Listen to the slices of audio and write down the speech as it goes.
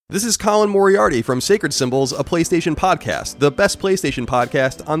This is Colin Moriarty from Sacred Symbols, a PlayStation podcast, the best PlayStation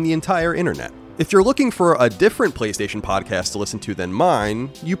podcast on the entire internet. If you're looking for a different PlayStation podcast to listen to than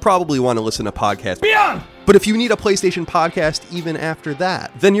mine, you probably want to listen to podcasts Beyond! But if you need a PlayStation podcast even after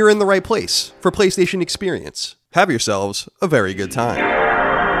that, then you're in the right place for PlayStation Experience. Have yourselves a very good time.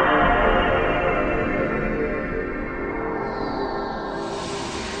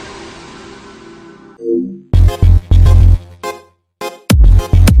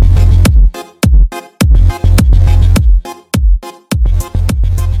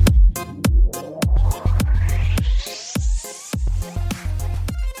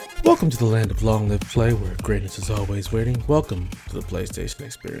 Welcome to the land of long-lived play, where greatness is always waiting. Welcome to the PlayStation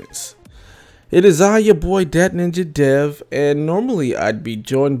Experience. It is I, your boy, Dat Ninja Dev, and normally I'd be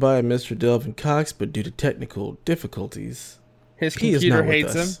joined by Mr. Delvin Cox, but due to technical difficulties, his he is computer not with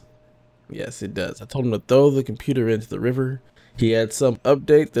hates us. him. Yes, it does. I told him to throw the computer into the river. He had some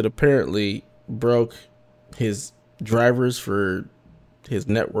update that apparently broke his drivers for his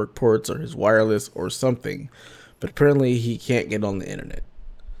network ports or his wireless or something, but apparently he can't get on the internet.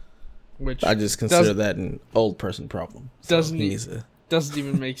 Which I just consider that an old person problem. So doesn't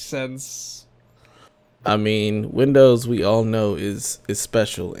even make sense. I mean, Windows, we all know, is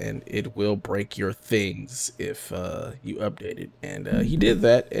special, and it will break your things if you update it. And he did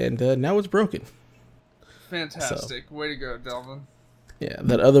that, and now it's broken. Fantastic. Way to go, Delvin. Yeah,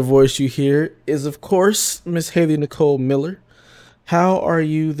 that other voice you hear is, of course, Miss Haley Nicole Miller. How are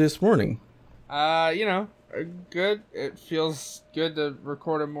you this morning? Good. It feels good to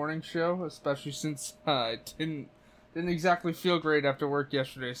record a morning show, especially since I didn't exactly feel great after work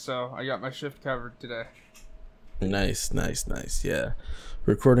yesterday, so I got my shift covered today. Nice. Yeah,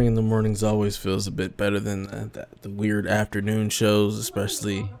 recording in the mornings always feels a bit better than the weird afternoon shows,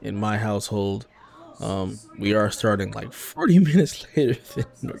 especially in my household. We are starting like 40 minutes later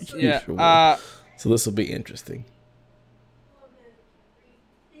than usual, so this will be interesting.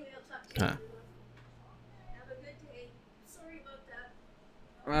 Huh.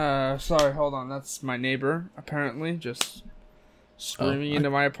 Sorry, hold on. That's my neighbor, apparently, just screaming into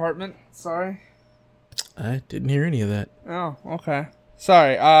my apartment. Sorry. I didn't hear any of that. Oh, okay.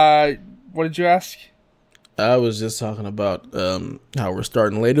 Sorry, what did you ask? I was just talking about, how we're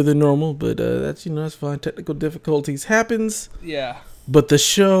starting later than normal, but, that's fine. Technical difficulties happens. Yeah. But the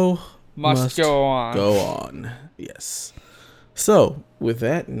show must go on. Go on. Yes. So, with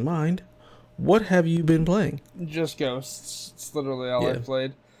that in mind, what have you been playing? Just Ghosts. It's literally all I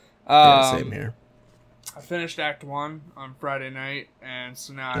played. Same here. I finished Act 1 on Friday night, and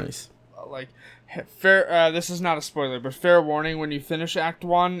so now Nice. This is not a spoiler, but fair warning, when you finish Act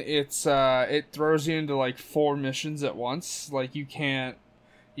 1, it throws you into, 4 missions at once. You can't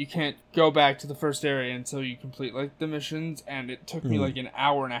go back to the first area until you complete, the missions, and it took me, an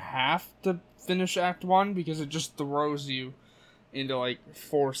hour and a half to finish Act 1, because it just throws you into,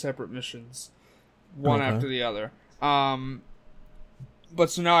 4 separate missions, one after the other. But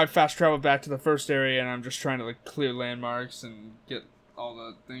so now I fast traveled back to the first area, and I'm just trying to clear landmarks and get all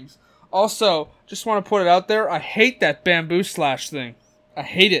the things. Also, just want to put it out there, I hate that bamboo slash thing. I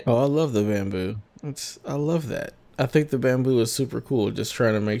hate it. Oh, I love the bamboo. I love that. I think the bamboo is super cool. Just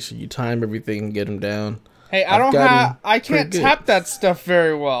trying to make sure you time everything and get them down. Hey, I can't tap that stuff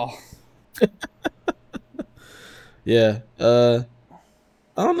very well. Yeah. I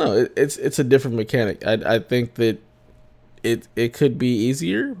don't know. It's a different mechanic. I think that it could be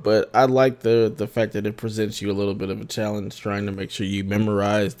easier, but I like the fact that it presents you a little bit of a challenge, trying to make sure you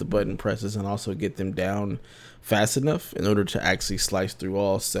memorize the button presses and also get them down fast enough in order to actually slice through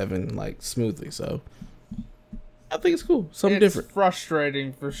all 7 smoothly. So I think it's cool. Something different. It's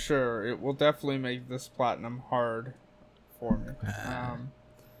frustrating for sure. It will definitely make this platinum hard for me.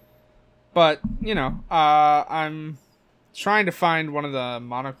 But I'm trying to find one of the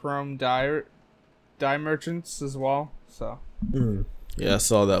monochrome dye merchants as well. So. Yeah, I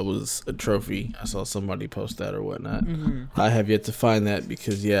saw that was a trophy. I saw somebody post that or whatnot. Mm-hmm. I have yet to find that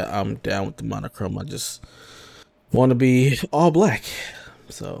because, I'm down with the monochrome. I just want to be all black.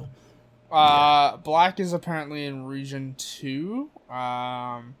 So. Black is apparently in Region 2.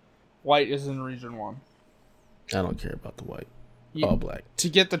 White is in Region 1. I don't care about the white. All black. To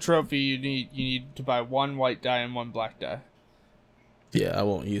get the trophy, you need to buy 1 white dye and 1 black dye. Yeah, I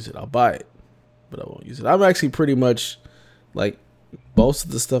won't use it. I'll buy it, but I won't use it. I'm actually pretty much most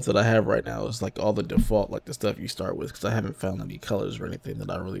of the stuff that I have right now is all the default, the stuff you start with, because I haven't found any colors or anything that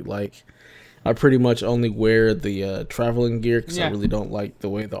I really like. I pretty much only wear the traveling gear because I really don't like the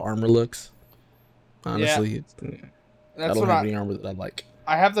way the armor looks. Honestly, I don't have any armor that I like.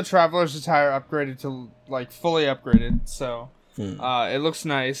 I have the Traveler's attire upgraded to, fully upgraded, so It looks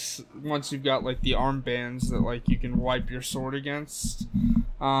nice once you've got like the armbands that like you can wipe your sword against.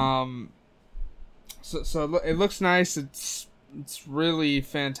 So it looks nice. It's really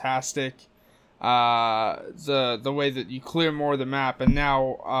fantastic. The way that you clear more of the map, and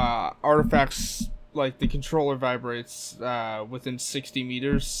now artifacts like the controller vibrates within 60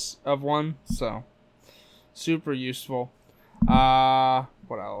 meters of one, so super useful.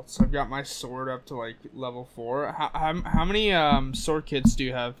 What else? I've got my sword up to like level 4. How many sword kits do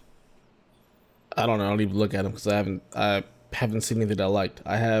you have? I don't know. I don't even look at them because I haven't seen anything that I liked.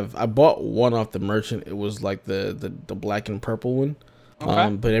 I bought one off the merchant. It was like the black and purple one.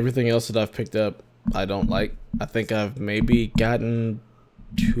 Okay. But everything else that I've picked up, I don't like. I think I've maybe gotten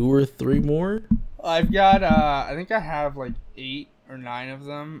 2 or 3 more. I've got I think I have like 8 or 9 of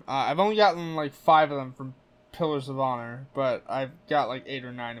them. I've only gotten like 5 of them from Pillars of Honor, but I've got like 8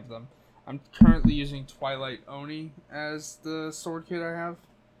 or 9 of them. I'm currently using Twilight Oni as the sword kit I have.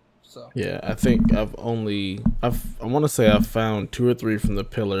 So Yeah, I think I want to say I've found 2 or 3 from the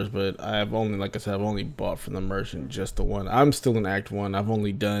Pillars, but I've only, like I said, I've only bought from the merchant just the one. I'm still in Act 1. I've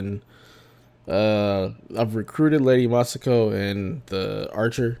only done I've recruited Lady Masako and the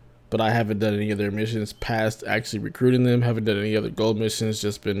Archer, but I haven't done any of their missions past actually recruiting them. Haven't done any other gold missions,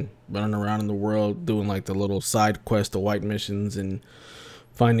 just been running around in the world doing like the little side quest, the white missions, and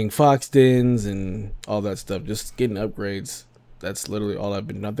finding fox dens and all that stuff, just getting upgrades. That's literally all I've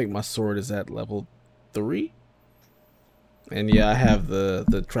been doing. I think my sword is at level 3. And yeah, I have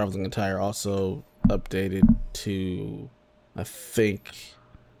the traveling attire also updated to, I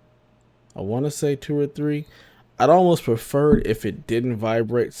want to say 2 or 3. I'd almost prefer it if it didn't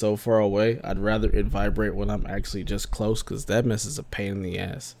vibrate so far away. I'd rather it vibrate when I'm actually just close, because that mess is a pain in the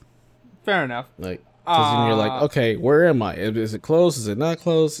ass. fair enough. Like, because then you're like, okay, where am I? Is it close? Is it not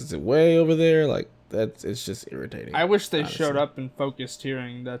close? Is it way over there? Like, it's just irritating. I wish they honestly. showed up in focused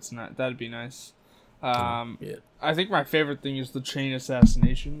hearing. That'd be nice. Yeah. I think my favorite thing is the chain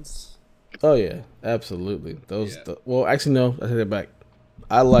assassinations. Oh yeah, absolutely. Those. Yeah. Well, actually, no. I take that back.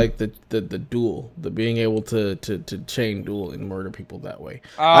 I like the duel, the being able to chain duel and murder people that way.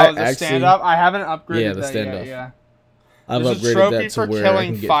 Oh, the stand up. I haven't upgraded Yeah, the that stand yet. up. Yeah. I've There's a upgraded trophy that to for where I can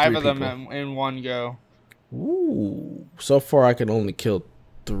killing get 5 3 of them people. in one go. Ooh. So far, I can only kill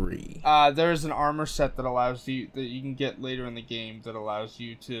 3. There's an armor set that allows you that you can get later in the game that allows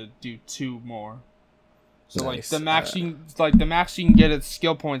you to do 2 more. So Nice. like the max you can get at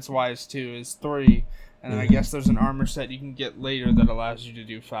skill points wise too is 3, and then I guess there's an armor set you can get later that allows you to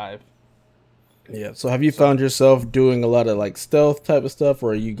do 5. Yeah. So have you found yourself doing a lot of like stealth type of stuff,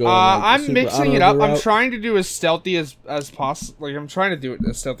 or are you going? Like, I'm mixing it up. route? I'm trying to do as stealthy as possible. Like I'm trying to do it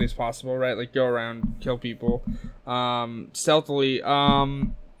as stealthy as possible, right? Like go around, kill people, stealthily.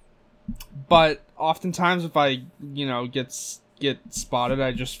 But oftentimes if I get spotted,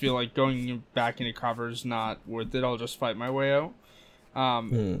 I just feel like going back into cover is not worth it. I'll just fight my way out.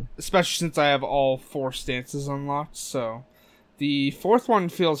 Especially since I have all 4 stances unlocked, so the 4th one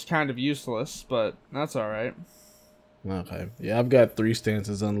feels kind of useless, but that's alright. Okay. Yeah, I've got 3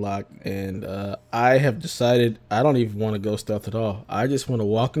 stances unlocked, and I have decided I don't even want to go stealth at all. I just want to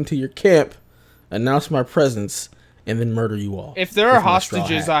walk into your camp, announce my presence, and then murder you all. If there are with my straw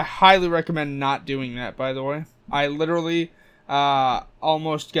hostages, hat. I highly recommend not doing that, by the way. I literally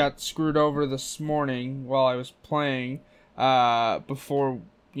almost got screwed over this morning while I was playing before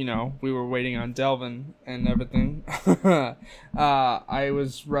we were waiting on Delvin and everything. I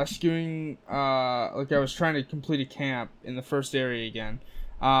was rescuing, I was trying to complete a camp in the first area again.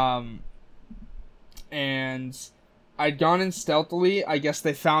 And I'd gone in stealthily. I guess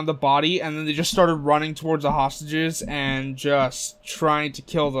they found the body, and then they just started running towards the hostages and just trying to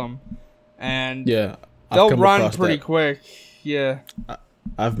kill them. And Yeah. they'll run pretty quick. Yeah.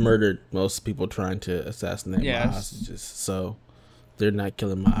 I've murdered most people trying to assassinate my hostages, so they're not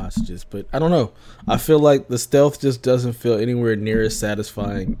killing my hostages. But I don't know. I feel like the stealth just doesn't feel anywhere near as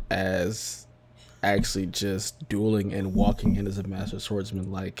satisfying as actually just dueling and walking in as a master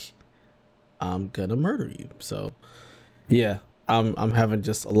swordsman. Like, I'm gonna murder you. So, yeah, I'm having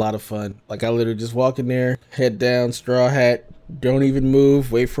just a lot of fun. Like, I literally just walk in there, head down, straw hat, don't even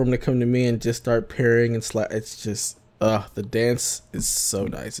move, wait for him to come to me, and just start parrying and slap. It's just, the dance is so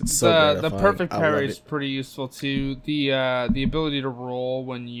nice. It's so gratifying. The perfect I love parry is it. pretty useful too. The ability to roll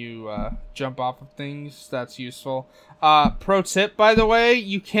when you jump off of things, that's useful. Pro tip, by the way,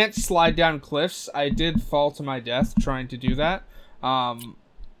 you can't slide down cliffs. I did fall to my death trying to do that.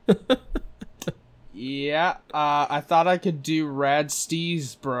 Yeah, I thought I could do Rad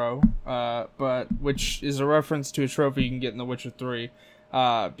Steez, bro. But which is a reference to a trophy you can get in The Witcher 3.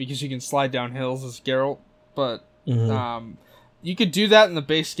 Because you can slide down hills as Geralt. But you could do that in the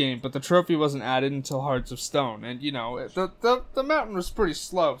base game, but the trophy wasn't added until Hearts of Stone, and the mountain was pretty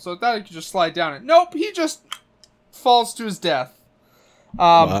slow, so I thought he could just slide down it. Nope, he just falls to his death.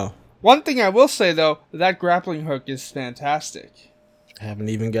 Wow. One thing I will say though, that grappling hook is fantastic. I haven't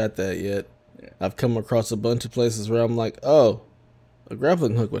even got that yet. Yeah. I've come across a bunch of places where I'm like, oh, a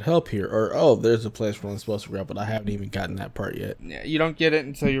grappling hook would help here, or oh, there's a place where I'm supposed to grapple. I haven't even gotten that part yet. Yeah, you don't get it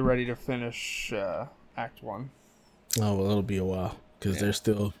until you're ready to finish Act 1. Oh, well, it'll be a while, because there's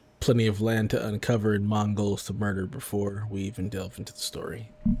still plenty of land to uncover and Mongols to murder before we even delve into the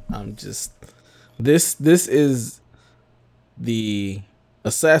story. I'm just... This is the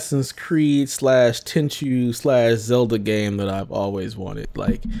Assassin's Creed / Tenchu / Zelda game that I've always wanted.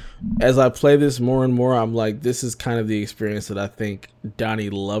 Like, as I play this more and more, I'm like, this is kind of the experience that I think Donnie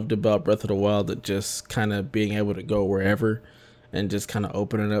loved about Breath of the Wild, that just kind of being able to go wherever and just kind of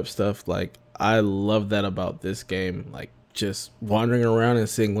opening up stuff. Like, I love that about this game. Like, just wandering around and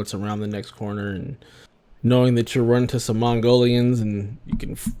seeing what's around the next corner and knowing that you'll run to some Mongolians and you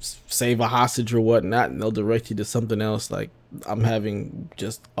can save a hostage or whatnot, and they'll direct you to something else. Like, I'm having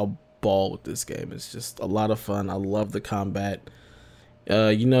just a ball with this game. It's just a lot of fun. I love the combat.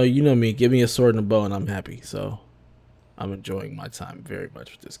 You know me. Give me a sword and a bow and I'm happy. So I'm enjoying my time very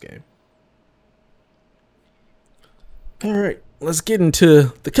much with this game. All right, let's get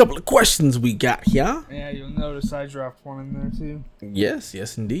into the couple of questions we got here. Yeah, you'll notice I dropped one in there too.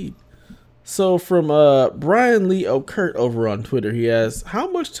 Yes, indeed. So from Brian Lee O'Kurt over on Twitter, he asks,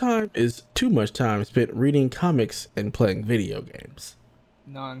 how much time is too much time spent reading comics and playing video games?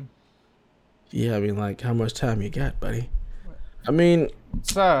 None. Yeah, I mean, like, how much time you got, buddy? I mean...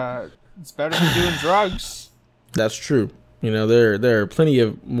 It's better than doing drugs. That's true. You know, there are plenty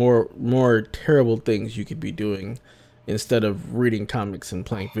of more terrible things you could be doing instead of reading comics and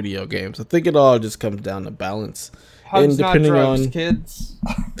playing video games. I think it all just comes down to balance. Hugs, not drugs, kids.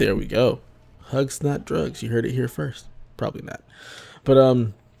 There we go. Hugs, not drugs. You heard it here first. Probably not. But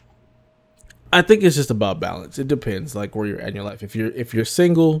I think it's just about balance. It depends, like, where you're at in your life. If you're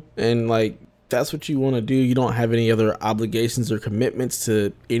single and, like, that's what you want to do, you don't have any other obligations or commitments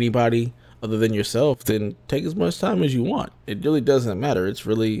to anybody other than yourself, then take as much time as you want. It really doesn't matter. It's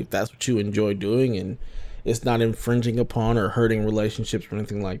really, if that's what you enjoy doing and it's not infringing upon or hurting relationships or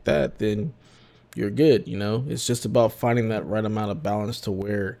anything like that, then you're good. You know, it's just about finding that right amount of balance to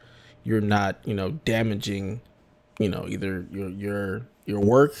where you're not, damaging, either your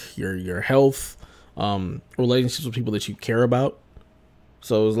work, your health, relationships with people that you care about.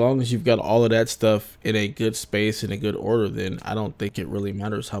 So as long as you've got all of that stuff in a good space, in a good order, then I don't think it really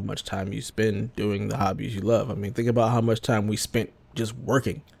matters how much time you spend doing the hobbies you love. I mean, think about how much time we spent just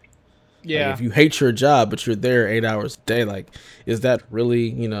working. Yeah. Like, if you hate your job, but you're there 8 hours a day, like, is that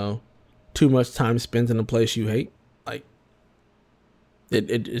really, too much time spent in a place you hate? Like,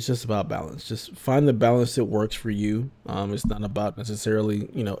 it's just about balance. Just find the balance that works for you. It's not about necessarily,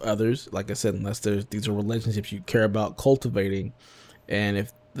 others. Like I said, unless these are relationships you care about cultivating. And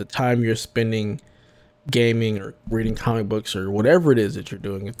if the time you're spending gaming or reading comic books or whatever it is that you're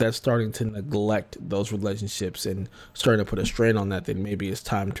doing, if that's starting to neglect those relationships and starting to put a strain on that, then maybe it's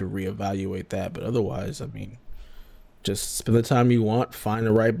time to reevaluate that. But otherwise, I mean, just spend the time you want, find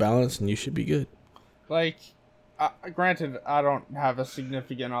the right balance, and you should be good. Like, granted, I don't have a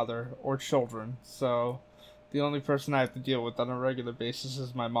significant other or children, so the only person I have to deal with on a regular basis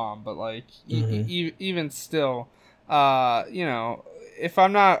is my mom. But, like, even still, if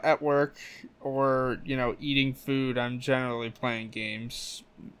I'm not at work or, eating food, I'm generally playing games.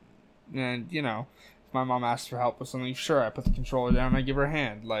 And, if my mom asks for help with something, sure, I put the controller down and I give her a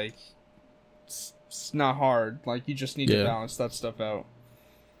hand. Like, it's not hard. Like, you just need to balance that stuff out.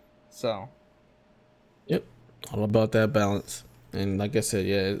 So. Yep. All about that balance. And like I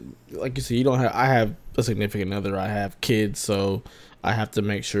said, like you said, I have a significant other, I have kids, so I have to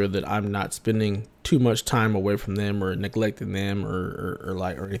make sure that I'm not spending too much time away from them or neglecting them or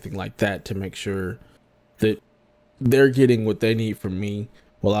anything like that, to make sure that they're getting what they need from me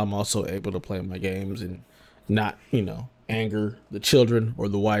while I'm also able to play my games and not, anger the children or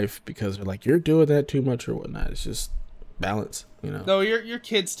the wife because they're like, you're doing that too much or whatnot. It's just balance, Though your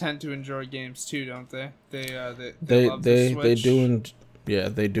kids tend to enjoy games too, don't they? They love they the Switch.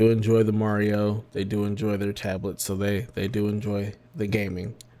 they do enjoy the Mario. They do enjoy their tablets, so they do enjoy the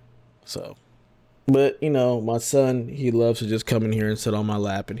gaming. So, but my son, he loves to just come in here and sit on my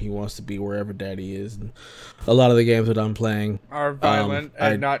lap, and he wants to be wherever daddy is. And a lot of the games that I'm playing are violent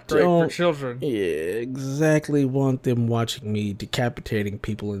and not great for children. Yeah, exactly. Want them watching me decapitating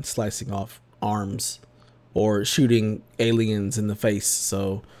people and slicing off arms or shooting aliens in the face.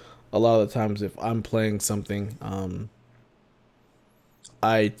 So a lot of the times if I'm playing something,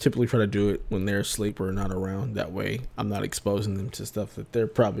 I typically try to do it when they're asleep or not around. That way, I'm not exposing them to stuff that they're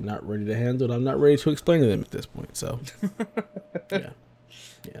probably not ready to handle. And I'm not ready to explain to them at this point. So, yeah.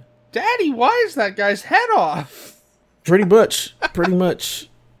 Daddy, why is that guy's head off? Pretty much.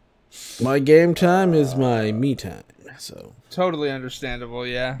 My game time is my me time. So totally understandable.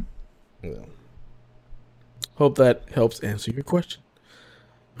 Yeah. Hope that helps answer your question.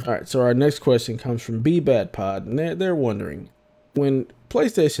 All right. So our next question comes from B Bad Pod, and they're wondering, when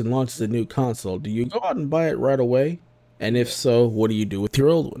PlayStation launches a new console, do you go out and buy it right away? And if so, what do you do with your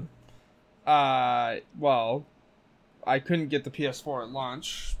old one? Well, I couldn't get the PS4 at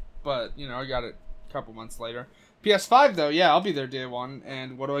launch, but, I got it a couple months later. PS5, though, yeah, I'll be there day one.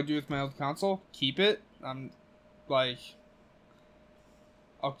 And what do I do with my old console? Keep it? I'll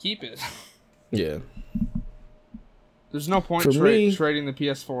keep it. Yeah. There's no point trading the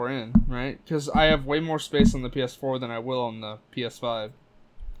PS4 in, right? Because I have way more space on the PS4 than I will on the PS5.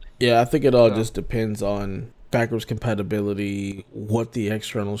 Yeah, I think it all just depends on backwards compatibility, what the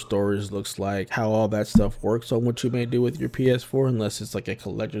external storage looks like, how all that stuff works on what you may do with your PS4, unless it's like a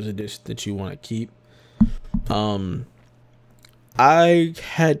collector's edition that you want to keep. I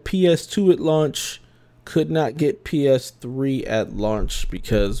had PS2 at launch, could not get PS3 at launch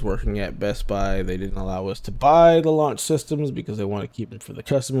because working at Best Buy, they didn't allow us to buy the launch systems because they want to keep them for the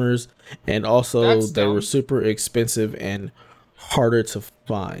customers, and also they were super expensive and harder to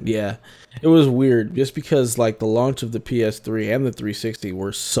find. Yeah, it was weird just because like the launch of the PS3 and the 360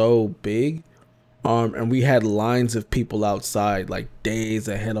 were so big, and we had lines of people outside like days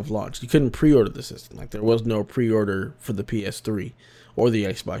ahead of launch. You couldn't pre-order the system. Like there was no pre-order for the PS3 or the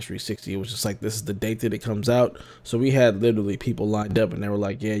Xbox 360. It was just like, this is the date that it comes out. So we had literally people lined up, and they were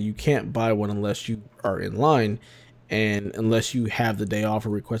like, yeah, you can't buy one unless you are in line, and unless you have the day off or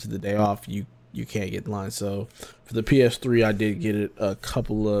requested the day off, you can't get in line. So for the PS3, I did get it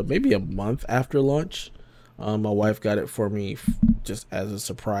maybe a month after launch. My wife got it for me just as a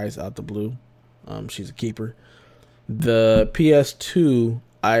surprise out the blue. She's a keeper. The PS2,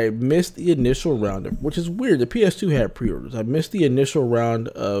 I missed the initial round of, which is weird. The PS2 had pre-orders. I missed the initial round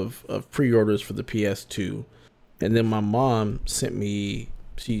of pre-orders for the PS2, and then my mom sent me.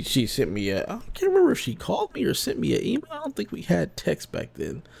 She sent me I can't remember if she called me or sent me an email. I don't think we had text back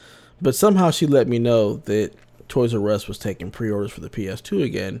then, but somehow she let me know that Toys R Us was taking pre-orders for the PS2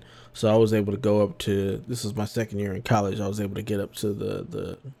 again. So I was able to go up to, this is my second year in college, I was able to get up to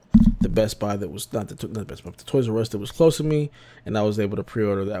the Best Buy that was, not the Best Buy, but the Toys R Us that was close to me, and I was able to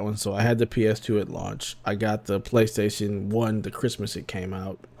pre-order that one. So I had the PS2 at launch. I got the PlayStation 1 the Christmas it came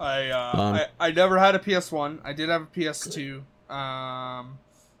out. I never had a PS1. I did have a PS2,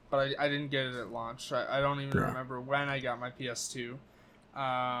 but I didn't get it at launch. I don't even remember when I got my PS2.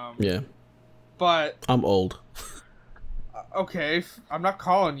 Yeah. But I'm old. Okay, I'm not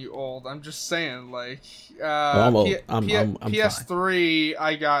calling you old. I'm just saying, like, I'm old. I'm PS3, fine.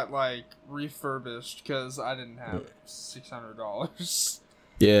 I got like refurbished because I didn't have $600.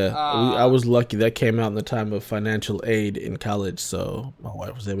 Yeah, I was lucky. That came out in the time of financial aid in college, so my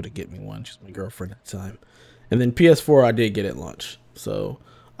wife was able to get me one. She's my girlfriend at the time. And then PS4, I did get at launch. So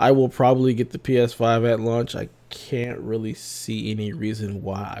I will probably get the PS5 at launch. I can't really see any reason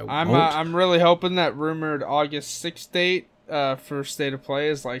why I won't. I'm really hoping that rumored August 6th date for State of Play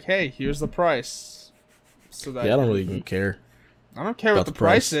is like, hey, here's the price. So that I don't really even care. I don't care what the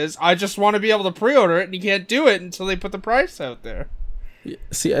price is. I just want to be able to pre-order it, and you can't do it until they put the price out there. Yeah,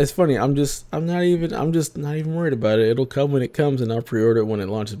 see, it's funny. I'm just not even worried about it. It'll come when it comes, and I'll pre-order it when it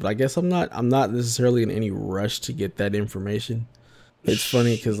launches. But I guess I'm not necessarily in any rush to get that information. It's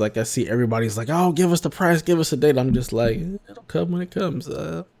funny because like I see everybody's like, oh, give us the price, give us a date. I'm just like, it'll come when it comes.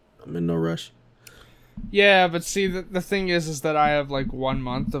 I'm in no rush. Yeah, but see, the thing is that I have like 1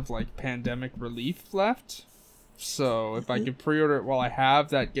 month of like pandemic relief left. So if I could pre-order it while I have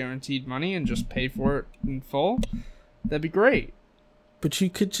that guaranteed money and just pay for it in full, that'd be great. But you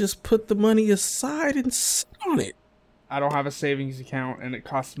could just put the money aside and sit on it. I don't have a savings account, and it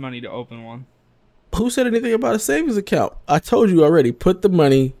costs money to open one. Who said anything about a savings account? I told you already, put the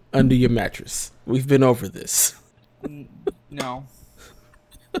money under your mattress. We've been over this. No.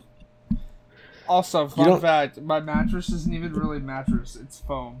 Also, fun fact, my mattress isn't even really a mattress, it's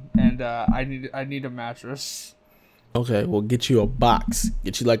foam. And I need a mattress. Okay, well, get you a box.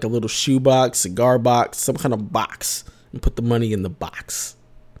 Get you like a little shoe box, cigar box, some kind of box, and put the money in the box.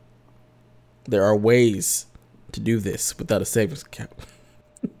 There are ways to do this without a savings account.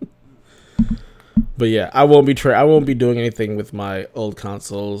 But yeah, I won't be doing anything with my old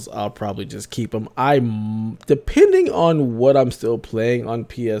consoles. I'll probably just keep them. Depending on what I'm still playing on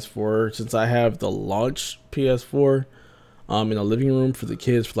PS4, since I have the launch PS4, in the living room for the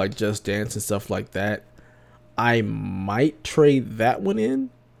kids for like Just Dance and stuff like that, I might trade that one in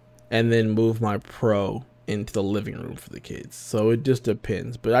and then move my Pro into the living room for the kids. So it just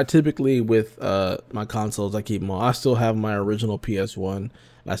depends. But I typically, with my consoles, I keep them all. I still have my original PS1.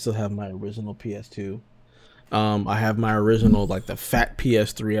 I still have my original PS2. I have my original, like the fat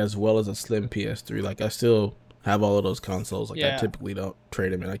PS3 as well as a slim PS3. Like I still have all of those consoles. Like I typically don't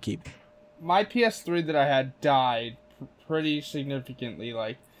trade them and I keep. My PS3 that I had died pretty significantly.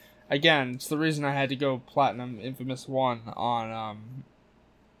 Like, again, it's the reason I had to go Platinum Infamous 1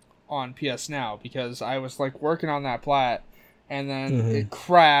 on PS Now, because I was like working on that plat and then it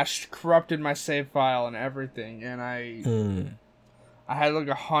crashed, corrupted my save file and everything, and I had like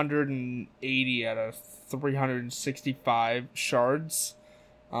 180 out of 365 shards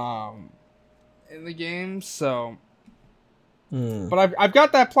in the game, so but I've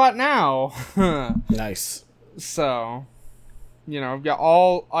got that plat now. Nice. So, you know, I've got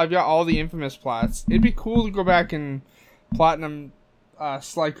all the Infamous plats. It'd be cool to go back and platinum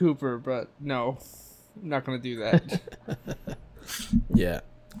Sly Cooper, but no, I'm not gonna do that. Yeah.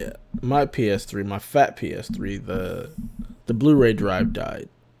 My PS3, my fat PS3, the Blu-ray drive died,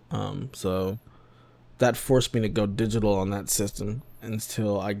 so that forced me to go digital on that system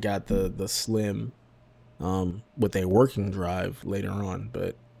until I got the slim, with a working drive later on.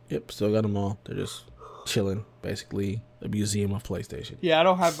 But yep, still got them all. They're just chilling, basically a museum of PlayStation. Yeah, I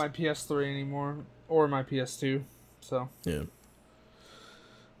don't have my PS3 anymore or my PS2, so yeah.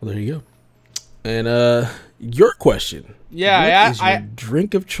 Well, there you go. And your question. Yeah, what is your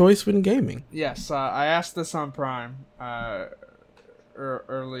drink of choice when gaming? Yes, I asked this on Prime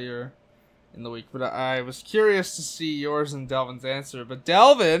earlier in the week, but I was curious to see yours and Delvin's answer. But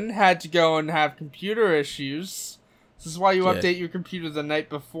Delvin had to go and have computer issues. This is why you update your computer the night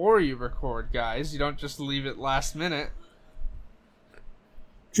before you record, guys. You don't just leave it last minute.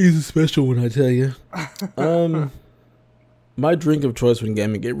 He's a special one, I tell you. My drink of choice when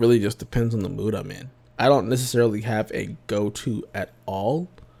gaming, it really just depends on the mood I'm in. I don't necessarily have a go-to at all.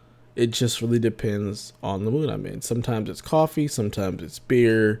 It just really depends on the mood I'm in. Sometimes it's coffee, sometimes it's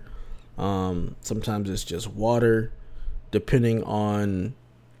beer, sometimes it's just water, depending on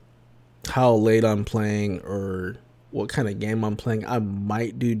how late I'm playing or what kind of game I'm playing. I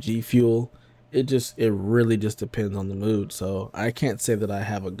might do G Fuel. It really just depends on the mood. So I can't say that I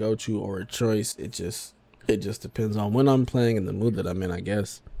have a go-to or a choice. It just depends on when I'm playing and the mood that I'm in, I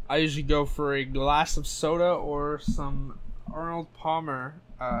guess. I usually go for a glass of soda or some Arnold Palmer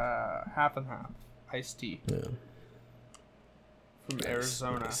half and half iced tea. Yeah. From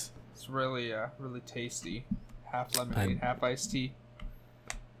Arizona. Nice. It's really really tasty. Half lemonade, half iced tea.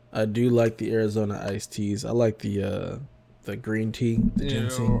 I do like the Arizona iced teas. I like the green tea, the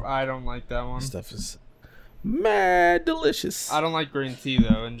ginseng. I don't like that one. Stuff is mad delicious. I don't like green tea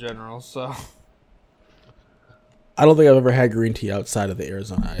though in general, so I don't think I've ever had green tea outside of the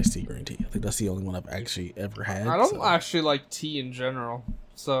Arizona iced tea green tea. I think that's the only one I've actually ever had. I don't actually like tea in general.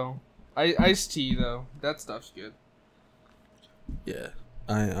 So, iced tea though, that stuff's good. Yeah,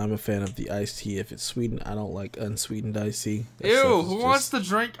 I'm a fan of the iced tea. If it's sweetened, I don't like unsweetened iced tea. Ew, who wants to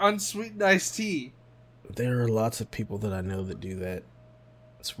drink unsweetened iced tea? There are lots of people that I know that do that.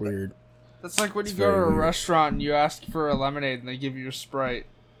 It's weird. That's like when you go to a restaurant and you ask for a lemonade and they give you a Sprite.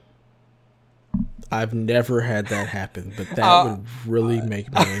 I've never had that happen, but that would really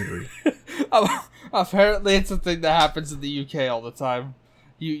make me angry. Apparently, it's a thing that happens in the UK all the time.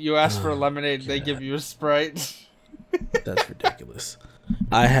 You ask for a lemonade and they give you a Sprite. That's ridiculous.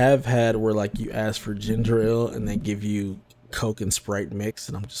 I have had where like you ask for ginger ale and they give you Coke and Sprite mix,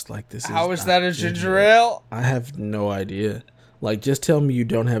 and I'm just like, this is how is that a ginger ale? I have no idea. Like, just tell me you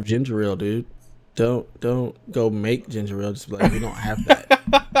don't have ginger ale, dude. Don't go make ginger ale. Just be like, we don't have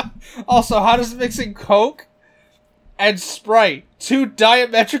that. Also, how does mixing Coke and Sprite, two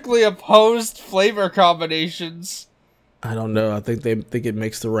diametrically opposed flavor combinations? I don't know. I think they think it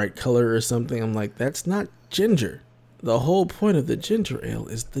makes the right color or something. I'm like, that's not ginger. The whole point of the ginger ale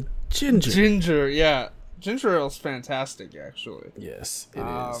is the ginger. Ginger, yeah. Ginger ale is fantastic, actually. Yes, it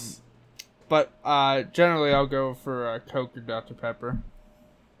is. But generally, I'll go for Coke or Dr. Pepper.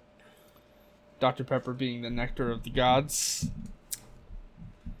 Dr. Pepper being the nectar of the gods.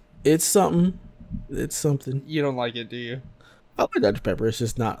 It's something. It's something. You don't like it, do you? I like Dr. Pepper. It's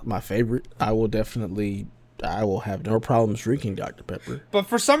just not my favorite. I will have no problems drinking Dr. Pepper. But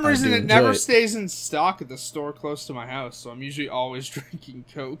for some reason, it never stays in stock at the store close to my house, so I'm usually always drinking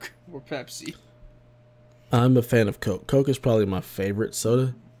Coke or Pepsi. I'm a fan of Coke. Coke is probably my favorite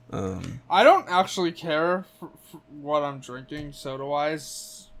soda. I don't actually care for what I'm drinking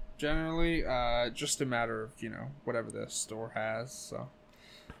soda-wise. generally. Just a matter of, whatever the store has. So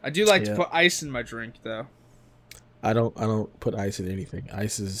I do like to put ice in my drink, though. I don't put ice in anything.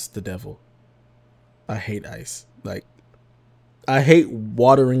 Ice is the devil. I hate ice. Like, I hate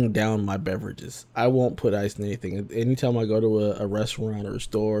watering down my beverages. I won't put ice in anything. Anytime I go to a restaurant or a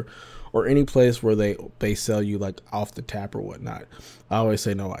store or any place where they sell you like off the tap or whatnot, I always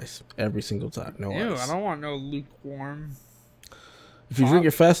say no ice every single time. No Ew, ice. I don't want no lukewarm. If you drink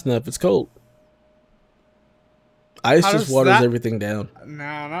it fast enough, it's cold. Ice just waters everything down.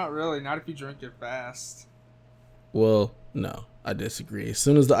 Nah, not really. Not if you drink it fast. Well, no, I disagree. As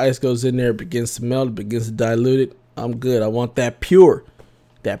soon as the ice goes in there, it begins to melt, it begins to dilute it. I'm good. I want that pure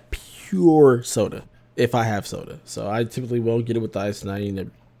soda if I have soda. So I typically won't get it with the ice, and I end up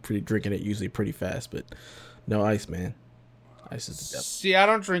drinking it usually pretty fast. But no ice, man. Ice is the devil. See, I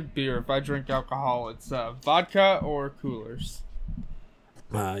don't drink beer. If I drink alcohol, it's vodka or coolers.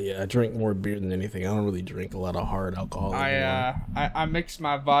 Yeah, I drink more beer than anything. I don't really drink a lot of hard alcohol anymore. I mix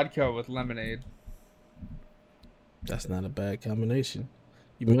my vodka with lemonade. That's not a bad combination.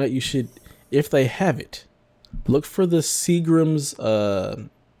 You should, if they have it, look for the Seagram's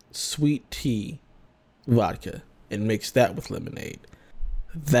sweet tea vodka and mix that with lemonade.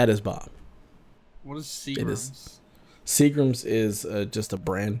 That is bomb. What is Seagram's? Seagram's is just a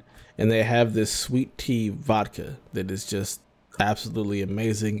brand, and they have this sweet tea vodka that is just absolutely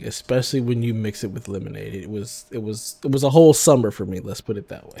amazing, especially when you mix it with lemonade. It was a whole summer for me. Let's put it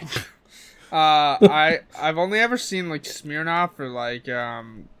that way. I've only ever seen like Smirnoff or like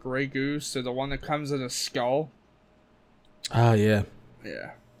Grey Goose, or the one that comes in a skull. Oh yeah.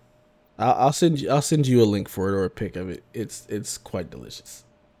 Yeah. I'll send you a link for it or a pic of it. It's quite delicious.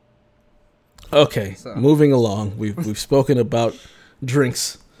 Okay, so moving along. We've spoken about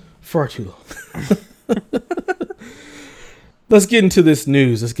drinks far too long. Let's get into this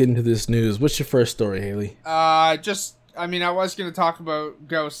news. What's your first story, Haley? I was going to talk about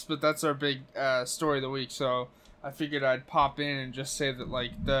Ghosts, but that's our big story of the week, so I figured I'd pop in and just say that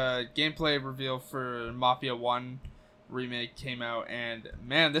like the gameplay reveal for Mafia 1 remake came out, and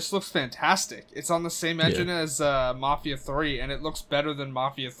man, this looks fantastic. It's on the same engine as Mafia 3, and it looks better than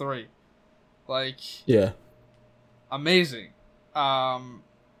Mafia 3. Like, yeah, amazing.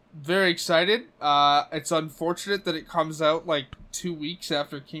 Very excited. It's unfortunate that it comes out like 2 weeks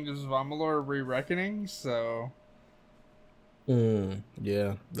after Kingdoms of Amalur: Re-Reckoning, so...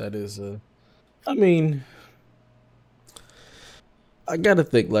 yeah, that is I mean, I gotta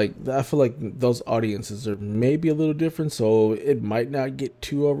think, like, I feel like those audiences are maybe a little different, so it might not get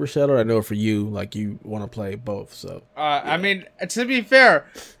too overshadowed. I know for you, like, you want to play both, so... Yeah. I mean, to be fair,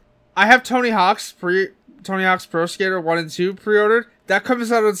 I have Tony Hawk's Pro Skater 1 and 2 pre-ordered. That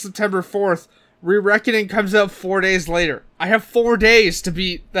comes out on September 4th. Re-Reckoning comes out 4 days later. I have 4 days to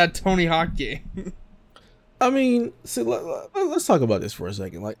beat that Tony Hawk game. I mean, see, let's talk about this for a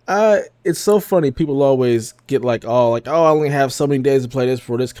second. Like, it's so funny. People always get like, oh, I only have so many days to play this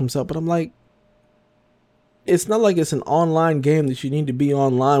before this comes out. But I'm like, it's not like it's an online game that you need to be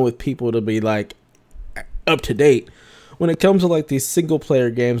online with people to be like up to date. When it comes to like these single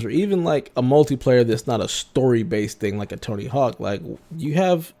player games, or even like a multiplayer that's not a story based thing like a Tony Hawk, like, you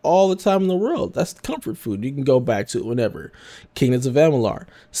have all the time in the world. That's comfort food. You can go back to it whenever. Kingdoms of Amalur,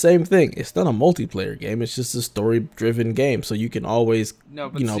 same thing. It's not a multiplayer game. It's just a story driven game. So you can always,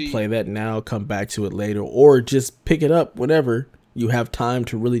 play that now, come back to it later, or just pick it up whenever you have time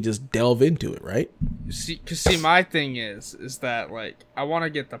to really just delve into it, right? See, my thing is that like I want to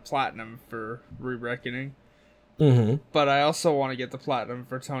get the platinum for Re-Reckoning. Mm-hmm. But I also want to get the platinum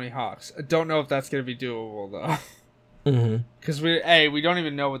for Tony Hawk's. I don't know if that's going to be doable, though. Mm-hmm. Because we don't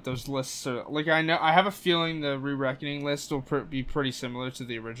even know what those lists are. Like, I have a feeling the Re-Reckoning list will be pretty similar to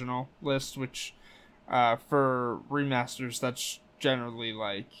the original list, which, for remasters, that's generally,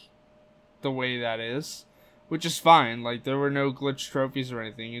 like, the way that is. Which is fine. Like, there were no glitch trophies or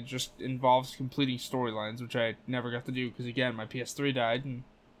anything. It just involves completing storylines, which I never got to do, because, again, my PS3 died, and...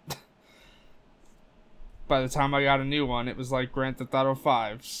 by the time I got a new one, it was like Grand Theft Auto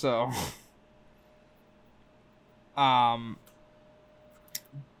 5, so...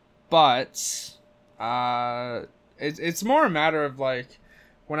 But... It's more a matter of, like...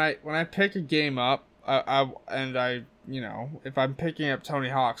 When I pick a game up, if I'm picking up Tony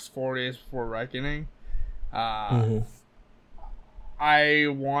Hawk's 4 days before Reckoning, I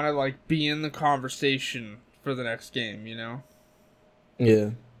want to, like, be in the conversation for the next game, you know? Yeah.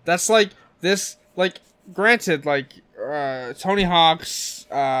 That's, like, this... Like... Granted, like, Tony Hawk's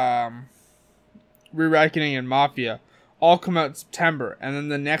Re-Reckoning and Mafia all come out in September. And then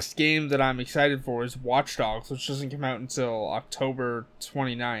the next game that I'm excited for is Watch Dogs, which doesn't come out until October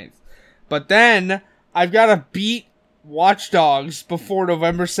 29th. But then I've got to beat Watch Dogs before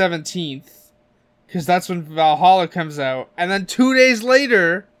November 17th, because that's when Valhalla comes out. And then 2 days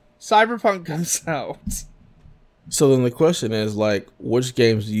later, Cyberpunk comes out. So then the question is, like, which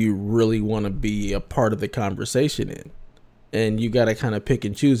games do you really want to be a part of the conversation in? And you got to kind of pick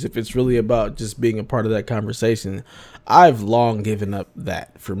and choose. If it's really about just being a part of that conversation, I've long given up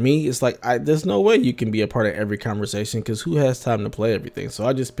that. For me, it's like, there's no way you can be a part of every conversation, because who has time to play everything? So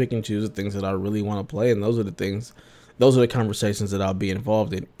I just pick and choose the things that I really want to play, and those are the conversations that I'll be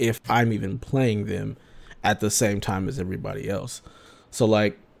involved in if I'm even playing them at the same time as everybody else. So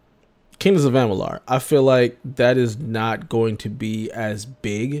like Kingdoms of Amalur, I feel like that is not going to be as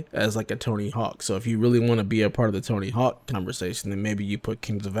big as like a Tony Hawk. So if you really want to be a part of the Tony Hawk conversation, then maybe you put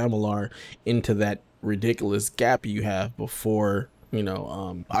Kingdoms of Amalur into that ridiculous gap you have before,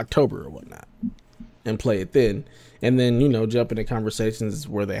 October or whatnot, and play it then. And then, jump into conversations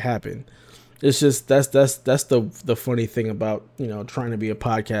where they happen. It's just, that's the funny thing about, trying to be a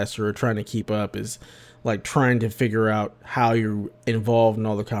podcaster or trying to keep up, is like trying to figure out how you're involved in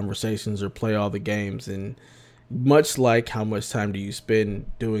all the conversations or play all the games. And much like how much time do you spend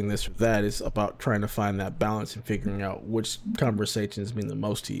doing this or that, is about trying to find that balance and figuring out which conversations mean the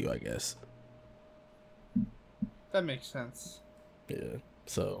most to you, I guess. That makes sense. Yeah.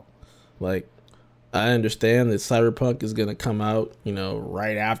 So, like, I understand that Cyberpunk is going to come out,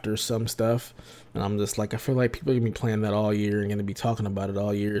 right after some stuff. And I'm just like, I feel like people are going to be playing that all year and going to be talking about it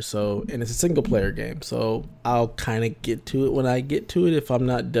all year. So, and it's a single player game. So I'll kind of get to it when I get to it. If I'm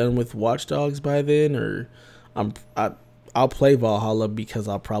not done with Watch Dogs by then, or I'll play Valhalla, because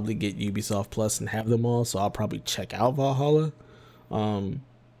I'll probably get Ubisoft Plus and have them all. So I'll probably check out Valhalla.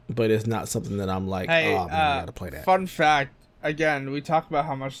 But it's not something that I'm like, hey, oh man, I got to play that. Fun fact. Again, we talk about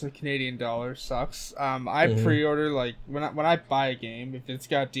how much the Canadian dollar sucks. I pre-order, like, when I buy a game, if it's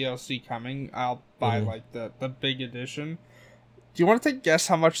got DLC coming, I'll buy like the big edition. Do you want to take a guess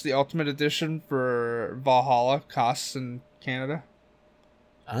how much the Ultimate Edition for Valhalla costs in Canada?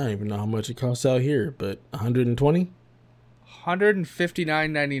 I don't even know how much it costs out here, but 120?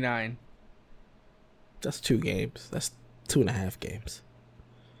 $159.99. That's 2 games. That's 2.5 games.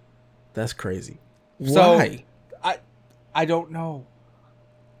 That's crazy. So, why? I don't know.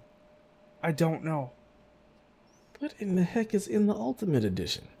 What in the heck is in the Ultimate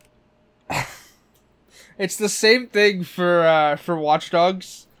Edition? It's the same thing for Watch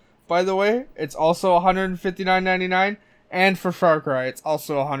Dogs, by the way. It's also $159.99, and for Far Cry, it's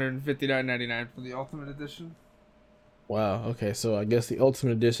also $159.99 for the Ultimate Edition. Wow. Okay, so I guess the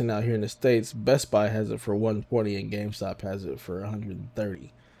Ultimate Edition out here in the States, Best Buy has it for $120 and GameStop has it for $130.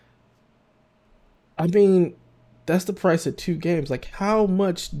 I mean, that's the price of 2 games. Like, how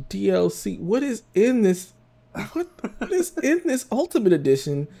much DLC? What is in this? What is in this Ultimate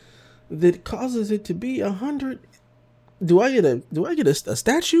Edition that causes it to be $100? Do I get a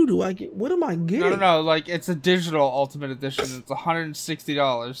statue? What am I getting? No. Like, it's a digital Ultimate Edition. It's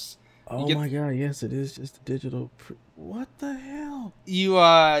 $160. Oh my god! Yes, it is just a digital. What the hell?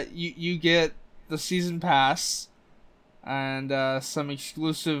 You get the season pass and some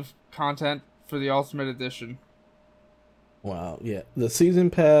exclusive content for the Ultimate Edition. Wow, yeah. The season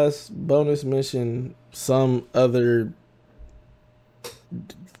pass, bonus mission, some other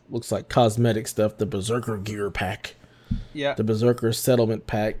looks like cosmetic stuff, the Berserker gear pack. Yeah. The Berserker settlement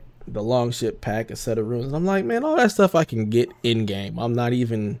pack, the Longship pack, a set of runes. And I'm like, man, all that stuff I can get in game. I'm not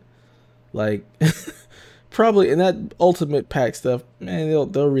even like probably in that ultimate pack stuff, man,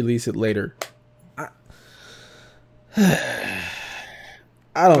 they'll release it later.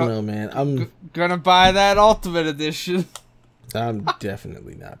 I don't know, man. I'm gonna buy that Ultimate Edition. I'm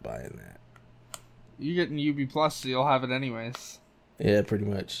definitely not buying that. You're getting UB Plus, so you'll have it anyways. Yeah, pretty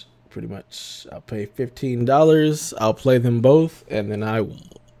much. I'll pay $15. I'll play them both, and then I will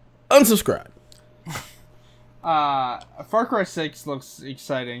unsubscribe. Far Cry 6 looks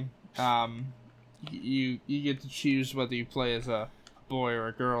exciting. You get to choose whether you play as a boy or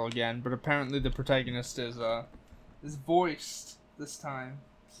a girl again, but apparently the protagonist is voiced this time.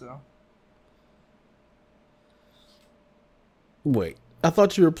 So. Wait, I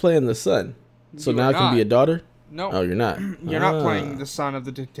thought you were playing the son. So You now are I can not. be a daughter? No. Oh, you're not. You're not playing the son of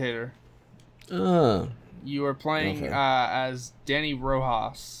the dictator. You are playing Okay. as Danny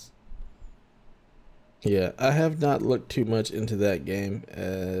Rojas. Yeah, I have not looked too much into that game.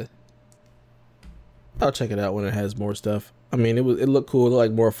 I'll check it out when it has more stuff. I mean, it looked cool. It looked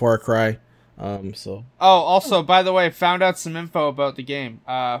like more Far Cry. So. Oh, also, by the way, found out some info about the game.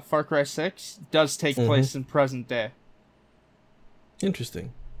 Far Cry 6 does take place in present day.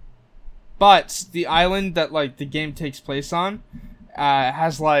 Interesting. But the island that like the game takes place on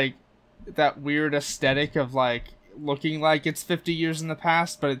has like that weird aesthetic of like looking like it's 50 years in the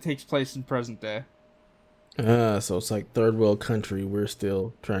past, but it takes place in present day. So it's like third world country. We're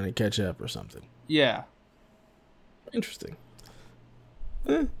still trying to catch up or something. Yeah. Interesting.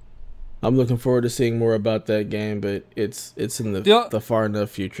 I'm looking forward to seeing more about that game, but it's in the far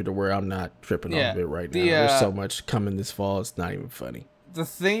enough future to where I'm not tripping off of it right now. There's so much coming this fall, it's not even funny. The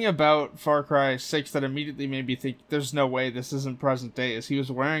thing about Far Cry 6 that immediately made me think there's no way this isn't present day is he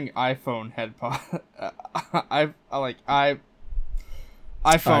was wearing iPhone iPhone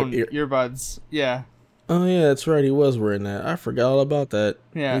earbuds. Yeah. Oh yeah, that's right. He was wearing that. I forgot all about that.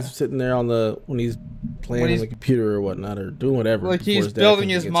 Yeah. He's sitting there when he's playing on the computer or whatnot or doing whatever. Like he's building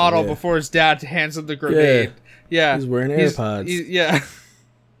his model before his dad hands him the grenade. Yeah. He's wearing AirPods. Yeah.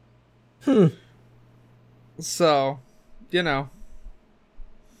 So, you know.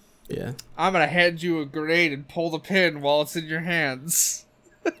 Yeah. I'm gonna hand you a grenade and pull the pin while it's in your hands.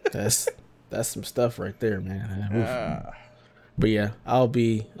 That's some stuff right there, man. But yeah, I'll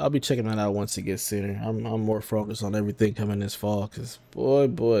be checking that out once it gets sooner. I'm more focused on everything coming this fall because boy,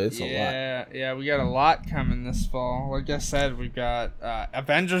 it's a lot. Yeah, we got a lot coming this fall. Like I said, we've got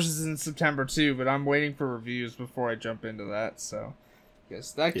Avengers is in September too, but I'm waiting for reviews before I jump into that. So,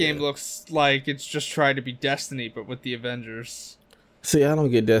 because that game looks like it's just trying to be Destiny, but with the Avengers. See, I don't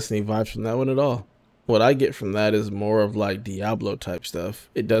get Destiny vibes from that one at all. What I get from that is more of like Diablo type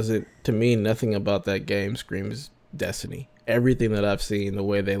stuff. It doesn't, to me, nothing about that game screams Destiny. Everything that I've seen, the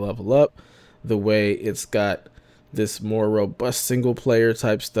way they level up, the way it's got this more robust single player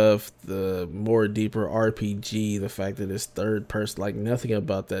type stuff, the more deeper RPG, the fact that it's third person, like nothing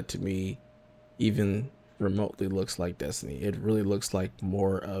about that to me even remotely looks like Destiny. It really looks like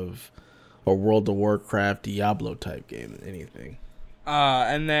more of a World of Warcraft Diablo type game than anything.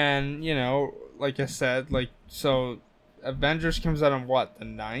 And then, you know, like I said, so Avengers comes out on what, the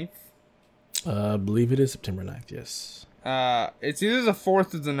 9th? I believe it is September 9th, yes. It's either the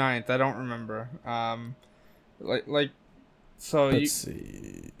 4th or the 9th, I don't remember. So let's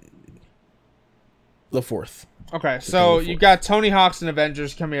see. The 4th. Okay, so you've got Tony Hawk's and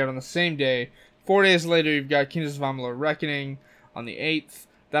Avengers coming out on the same day. 4 days later, you've got Kingdoms of Amalur Reckoning on the 8th.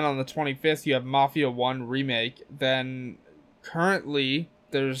 Then on the 25th, you have Mafia 1 Remake. Then currently,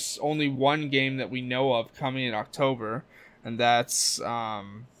 there's only one game that we know of coming in October, and that's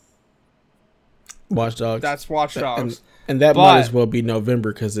Watch Dogs. That's Watch Dogs. And that might as well be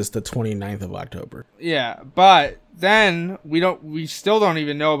November because it's the 29th of October. Yeah, but then we still don't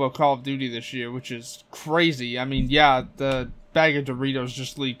even know about Call of Duty this year, which is crazy. I mean, yeah, the bag of Doritos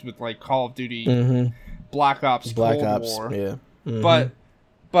just leaked with like Call of Duty, Black Ops, Cold War. Yeah.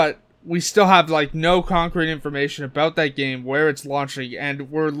 But we still have like no concrete information about that game, where it's launching,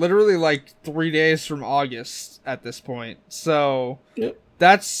 and we're literally like 3 days from August at this point. So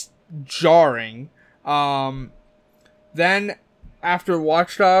that's jarring. Then after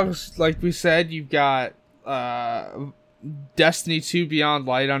Watch Dogs, like we said, you've got Destiny 2 Beyond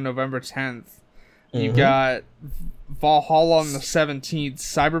Light on November 10th. You've got Valhalla on the 17th,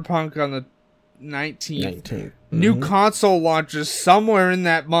 Cyberpunk on the 19th. New console launches somewhere in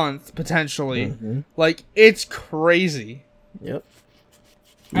that month, potentially. Like, it's crazy. Yep.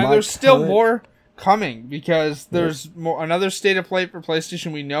 And there's still more coming, because there's another state of play for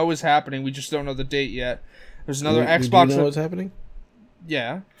PlayStation we know is happening. We just don't know the date yet. There's another Xbox. Do you know what's happening?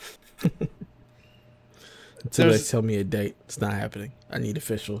 Yeah. Until they tell me a date, it's not happening. I need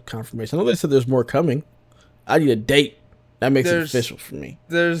official confirmation. I know they said there's more coming. I need a date. That makes it official for me.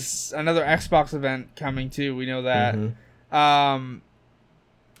 There's another Xbox event coming too. We know that.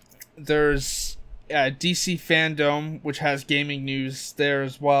 There's DC Fandom, which has gaming news there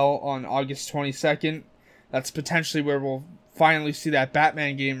as well on August 22nd. That's potentially where we'll finally see that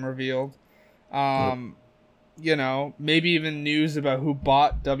Batman game revealed. You know, maybe even news about who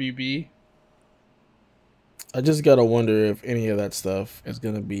bought WB. I just gotta wonder if any of that stuff is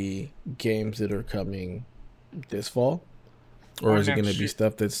gonna be games that are coming this fall, or is it gonna be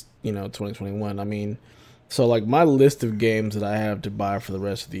stuff that's 2021? I mean, so like my list of games that I have to buy for the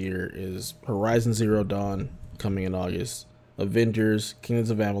rest of the year is Horizon Zero Dawn coming in August, Avengers,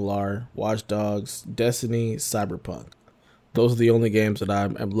 Kingdoms of Amalur, Watch Dogs, Destiny, Cyberpunk. Those are the only games that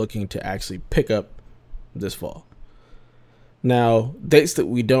I'm looking to actually pick up this fall. Now, dates that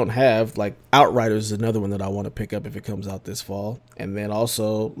we don't have, like Outriders is another one that I want to pick up if it comes out this fall. And then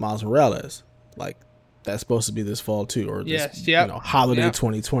also Miles Morales. Like, that's supposed to be this fall too, or this holiday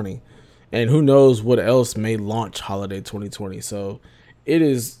 2020. And who knows what else may launch holiday 2020. So it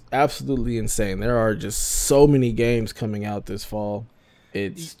is absolutely insane. There are just so many games coming out this fall.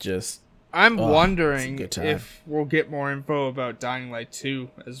 It's just I'm it's a wondering good time. if we'll get more info about Dying Light 2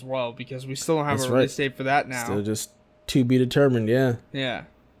 as well, because we still don't have That's a release date for that now. Still just to be determined, yeah. Yeah.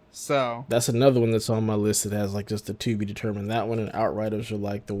 So That's another one that's on my list that has like just the to be determined. That one and Outriders are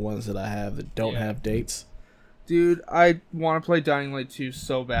like the ones that I have that don't have dates. dude, I want to play Dying Light 2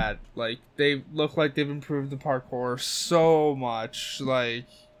 so bad. Like, they look like they've improved the parkour so much. Like,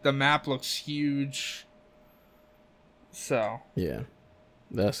 the map looks huge. So Yeah.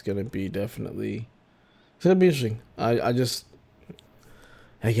 That's gonna be definitely it's gonna be interesting. I just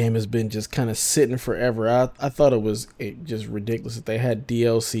that game has been just kind of sitting forever. I thought it was just ridiculous that they had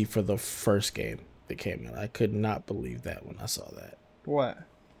DLC for the first game that came out. I could not believe that when I saw that. what?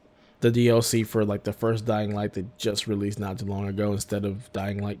 The DLC for like the first Dying Light that just released not too long ago instead of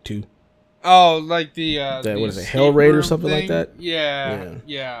Dying Light 2. Oh, like the That what is it, escape Hell Raid or room something like thing? that?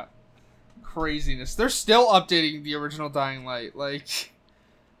 Yeah. Craziness. They're still updating the original Dying Light. Like,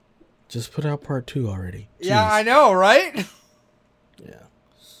 Just put out part 2 already. yeah, Jeez. I know, right? Yeah.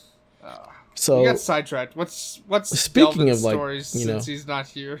 We So got sidetracked. What's Speaking Delvin's of, like, stories you know- since he's not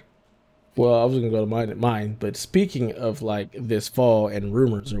here? well, I was gonna go to mine, but speaking of like this fall and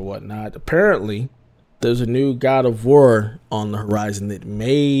rumors or whatnot, apparently there's a new God of War on the horizon that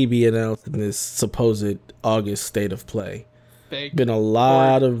may be announced in this supposed August state of play. Fake. Been a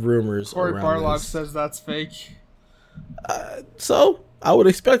lot of rumors Corey around Barlog this. says that's fake. So I would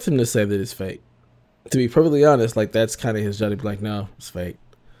expect him to say that it's fake. To be perfectly honest, like that's kind of his job to be like, no, it's fake.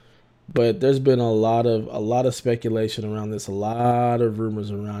 But there's been a lot of speculation around this, a lot of rumors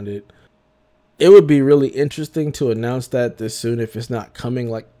around it. It would be really interesting to announce that this soon if it's not coming.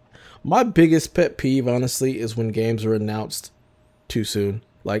 Like, my biggest pet peeve, honestly, is when games are announced too soon.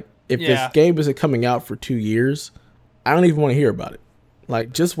 Like, if Yeah. this game isn't coming out for 2 years, I don't even want to hear about it.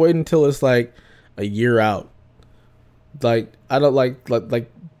 Like, just wait until it's like a year out. Like, I don't like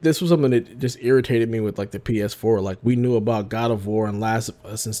this was something that just irritated me with like the PS4. Like, we knew about God of War and Last of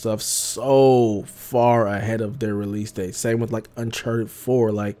Us and stuff so far ahead of their release date. Same with like Uncharted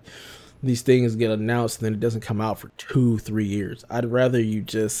 4. Like, these things get announced and then it doesn't come out for 2-3 years. I'd rather you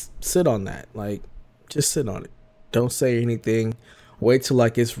just sit on that. Like, just sit on it. Don't say anything. Wait till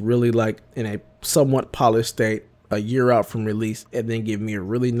like it's really like in a somewhat polished state a year out from release, and then give me a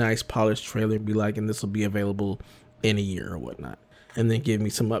really nice polished trailer and be like, and this will be available in a year or whatnot. And then give me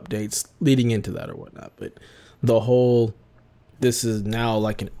some updates leading into that or whatnot. But the whole, this is now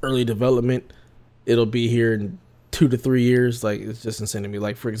like an early development. It'll be here in 2 to 3 years. Like, it's just insane to me.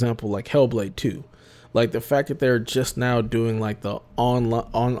 Like, for example, like Hellblade 2. Like, the fact that they're just now doing like the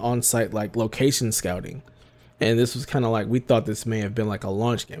on-site like location scouting. And this was kind of like, we thought this may have been like a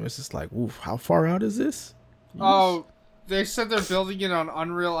launch game. It's just like, oof, how far out is this? Oh, they said they're building it on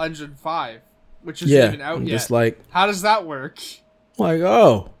Unreal Engine 5, which isn't even out I'm yet. just like, How does that work?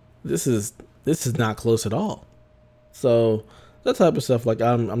 oh, this is not close at all. So that type of stuff, like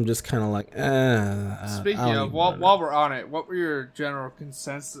I'm just kind of like, Speaking of, while we're on it, what were your general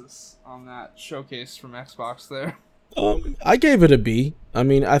consensus on that showcase from Xbox there? I gave it a B. I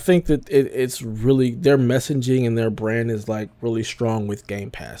mean, I think that it's really, their messaging and their brand is like really strong with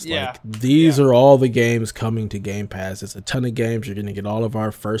Game Pass. Yeah. Like, these are all the games coming to Game Pass. It's a ton of games. You're gonna get all of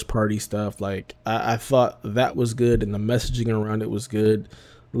our first party stuff. Like, I thought that was good, and the messaging around it was good,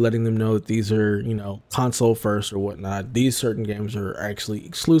 letting them know that these are, you know, console first or whatnot. These certain games are actually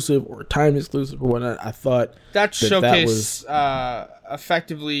exclusive or time exclusive or whatnot. I thought That that showcase was,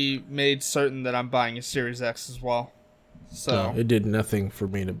 effectively made certain that I'm buying a Series X as well. So, it did nothing for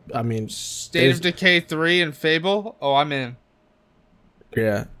me to. I mean, State of Decay 3 and Fable, oh, I'm in.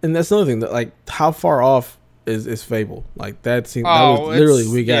 yeah, and that's another thing, that like, how far off is Fable? Like, that seemed, that Oh, was literally,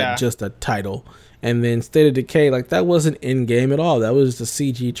 it's- we got yeah. just a title, and then State of Decay, like, that wasn't in game at all. That was just a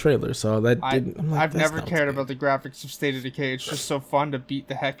CG trailer. So that didn't. I'm like, I've that's never not cared what's about the graphics of State of Decay. It's just so fun to beat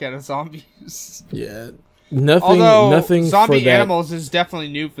the heck out of zombies. good. Yeah, nothing. Although nothing Zombie for that. Animals is definitely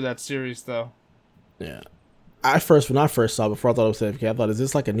new for that series, though. Yeah, when I first saw it, before I thought it was State of Decay, I thought, is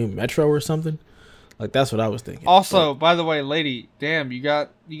this like a new Metro or something? Like, that's what I was thinking. Also, by the way, lady, damn, you got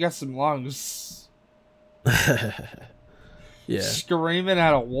some lungs. Yeah. Screaming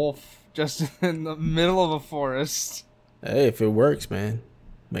at a wolf just in the middle of a forest. Hey, if it works, man,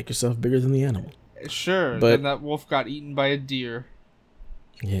 make yourself bigger than the animal. Sure, But- then that wolf got eaten by a deer.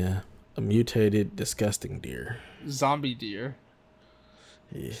 Yeah, a mutated, disgusting deer. Zombie deer.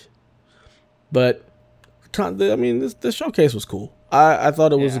 Yeah. But I mean, this showcase was cool. I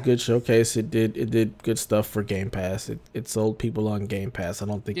thought it was a Yeah. good showcase. It did good stuff for Game Pass. It sold people on Game Pass. I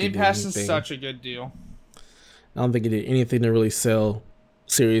don't think Game it did Pass anything. is such a good deal. I don't think it did anything to really sell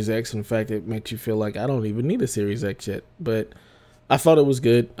Series X. In fact, it makes you feel like I don't even need a Series X yet. But I thought it was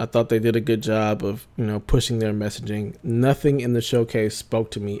good. I thought they did a good job of, pushing their messaging. Nothing in the showcase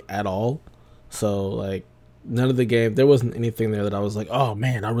spoke to me at all. So, like, none of the game, there wasn't anything there that I was like, oh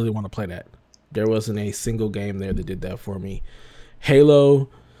man, I really want to play that. There wasn't a single game there that did that for me. Halo,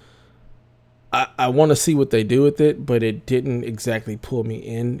 I want to see what they do with it, but it didn't exactly pull me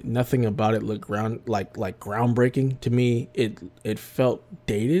in. Nothing about it looked groundbreaking to me. It felt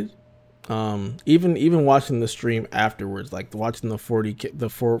dated. Even watching the stream afterwards, like watching the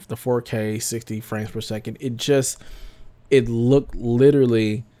 4K 60 frames per second, it looked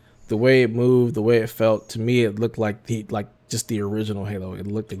literally the way it moved, the way it felt to me. It looked like just the original Halo. It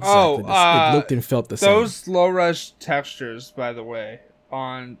looked exactly. It looked and felt the same. Those low res textures, by the way,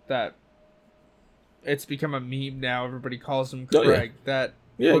 on that, it's become a meme now. Everybody calls him Craig. Craig.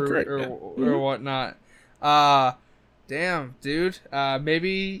 Or whatnot. Damn, dude.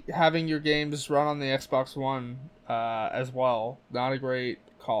 Maybe having your games run on the Xbox One as well. Not a great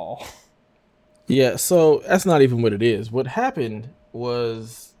call. Yeah, so that's not even what it is. What happened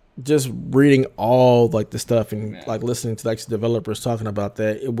was just reading all the stuff and listening to the developers talking about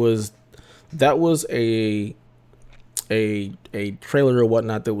that. That was a trailer or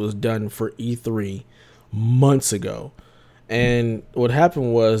whatnot that was done for E3 months ago. And what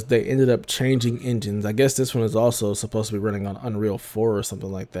happened was they ended up changing engines. I guess this one is also supposed to be running on Unreal 4 or something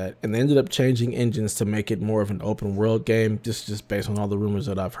like that. And they ended up changing engines to make it more of an open world game, just based on all the rumors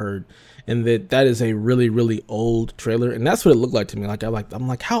that I've heard. And that is a really, really old trailer. And that's what it looked like to me. I'm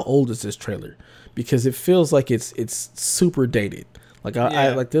like, how old is this trailer? Because it feels like it's super dated.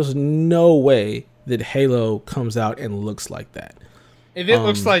 There's no way that Halo comes out and looks like that. If it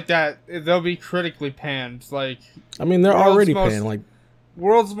looks like that, they'll be critically panned. They're already panned.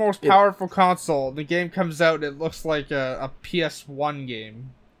 World's most powerful console. The game comes out, it looks like a PS1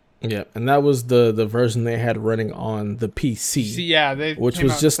 game. Yeah, and that was the version they had running on the PC. Which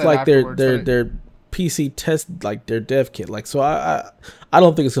was just like their PC test, their dev kit. So I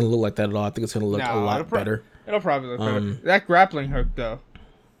don't think it's gonna look like that at all. I think it's gonna look a lot better. It'll probably look better. That grappling hook though.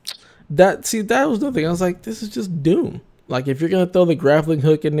 That was nothing. I was like, this is just Doom. If you're going to throw the grappling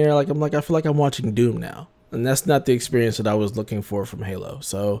hook in there, I feel like I'm watching Doom now. And that's not the experience that I was looking for from Halo.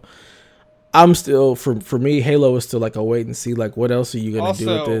 So I'm still, for me, Halo is still a wait and see. What else are you going to do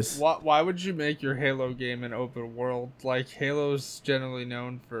with this? Why would you make your Halo game an open world? Halo's generally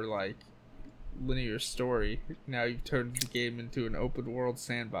known for, linear story. Now you've turned the game into an open world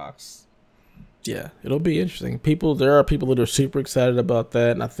sandbox. Yeah, it'll be interesting. There are people that are super excited about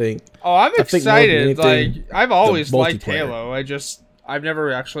that, and I think. Oh, I'm excited. I've always liked Halo. I've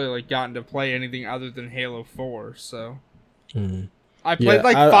never actually gotten to play anything other than Halo 4. So, I played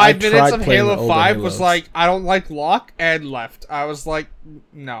 5 minutes of Halo 5. Was I don't like Locke, and left. I was like,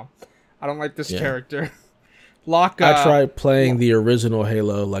 no, I don't like this character. Locke. I tried playing the original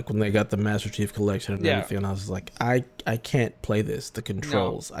Halo, when they got the Master Chief Collection and everything, and I was like, I can't play this. The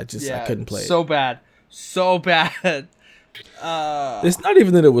controls, I couldn't play it. So bad. It's not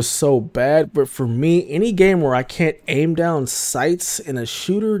even that it was so bad, but for me, any game where I can't aim down sights in a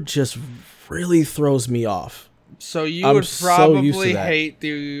shooter just really throws me off. So you would probably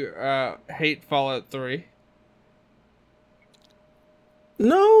hate Fallout 3.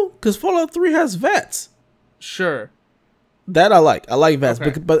 No, because Fallout 3 has VATS. Sure. That I like. I like VATS,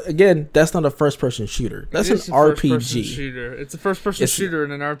 but again, that's not a first-person shooter. That's an RPG. Shooter. It's a first-person shooter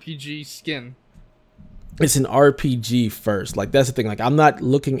in an RPG skin. It's an RPG first. That's the thing. I'm not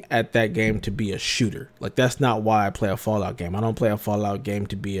looking at that game to be a shooter. That's not why I play a Fallout game. I don't play a Fallout game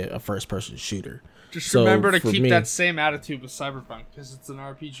to be a first-person shooter. Just remember to keep that same attitude with Cyberpunk, because it's an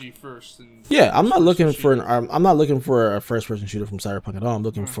RPG first. I'm not looking for a first-person shooter from Cyberpunk at all. I'm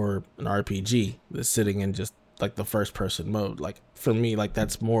looking for an RPG that's sitting in just the first-person mode. For me,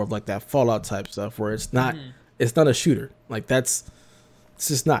 that's more of that Fallout type stuff where it's not a shooter. It's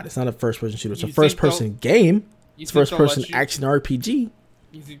just not. It's not a first-person shooter. It's a first-person game. It's first-person action RPG.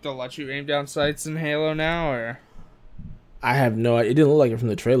 You think they'll let you aim down sights in Halo now, or? I have no idea. It didn't look like it from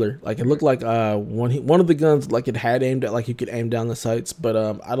the trailer. It looked like one of the guns, it had aimed at, you could aim down the sights.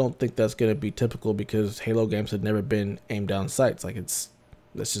 But I don't think that's going to be typical because Halo games had never been aimed down sights.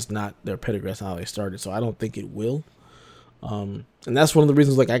 That's just not their pedigree. That's not how they started. So I don't think it will. And that's one of the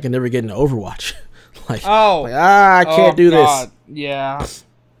reasons I can never get into Overwatch. I can't do this. Yeah,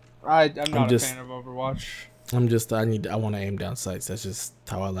 I'm not a fan of Overwatch. I want to aim down sights. That's just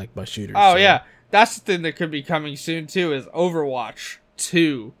how I like my shooters. Oh, so. Yeah. That's the thing that could be coming soon, too, is Overwatch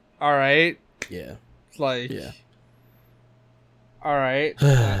 2. All right? Yeah. Yeah. All right.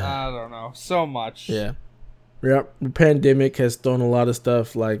 I don't know. So much. Yeah. Yep. The pandemic has thrown a lot of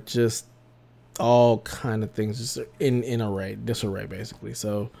stuff, like just all kind of things just in disarray basically.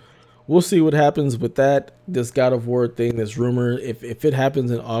 So we'll see what happens with that. This God of War thing, this rumor, if it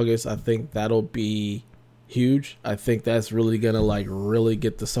happens in August, I think that'll be huge. I think that's really gonna like really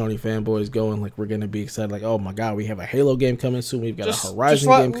get the Sony fanboys going. Like we're gonna be excited. Like, oh my god, we have a Halo game coming soon. We've got a Horizon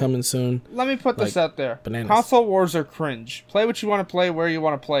game coming soon. Let me put this out there. Bananas. Console wars are cringe. Play what you want to play, where you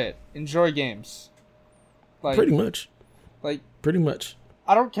want to play it. Enjoy games. Like, pretty much.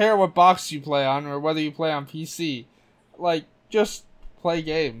 I don't care what box you play on or whether you play on PC. Like, just play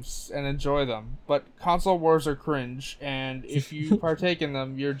games and enjoy them. But console wars are cringe, and if you partake in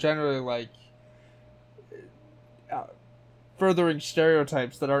them, you're generally like furthering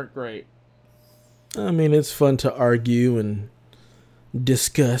stereotypes that aren't great. I mean, it's fun to argue and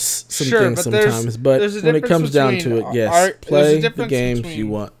discuss some things sometimes, but when it comes down to it, yes, play the games you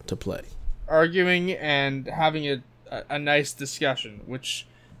want to play. Arguing and having a nice discussion, which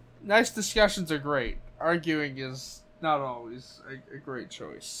nice discussions are great. Arguing is not always a great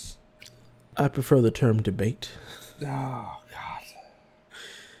choice. I prefer the term debate. Oh God.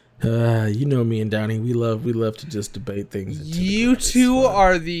 You know me and Downey, we love to just debate things. You two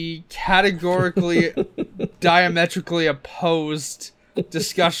are the categorically diametrically opposed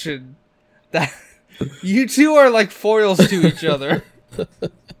discussion. That you two are like foils to each other.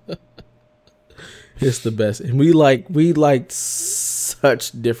 It's the best, and we like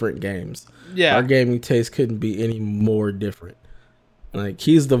such different games. Yeah, our gaming taste couldn't be any more different. Like,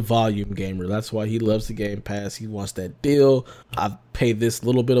 he's the volume gamer. That's why he loves the Game Pass. He wants that deal. I pay this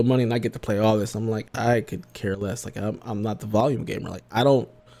little bit of money and I get to play all this. I'm like, I could care less. Like, I'm not the volume gamer. Like, I don't.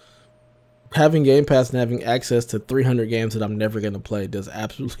 Having Game Pass and having access to 300 games that I'm never gonna play does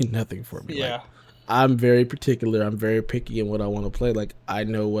absolutely nothing for me. Yeah. Like, I'm very particular. I'm very picky in what I want to play. Like, I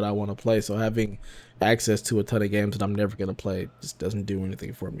know what I want to play. So having access to a ton of games that I'm never going to play just doesn't do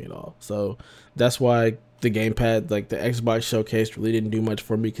anything for me at all. So that's why the gamepad, like the Xbox Showcase, really didn't do much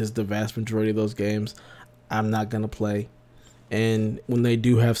for me, because the vast majority of those games I'm not going to play. And when they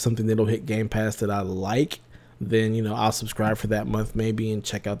do have something that'll hit Game Pass that I like, then, you know, I'll subscribe for that month maybe and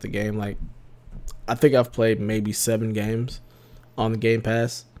check out the game. Like, I think I've played maybe 7 games on the Game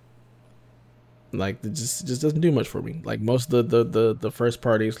Pass. Like, it just doesn't do much for me. Like, most of the first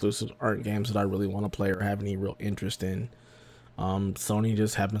party exclusives aren't games that I really want to play or have any real interest in. Sony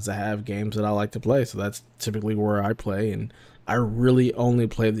just happens to have games that I like to play, so that's typically where I play. And I really only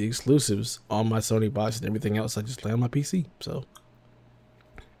play the exclusives on my Sony box, and everything else I just play on my PC. So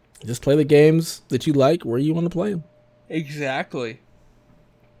just play the games that you like where you want to play them. Exactly.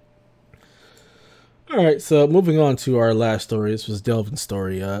 All right, so moving on to our last story. This was Delvin's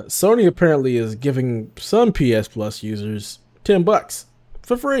story. Sony apparently is giving some PS Plus users $10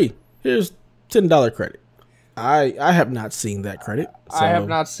 for free. Here's $10 credit. I have not seen that credit. So. I have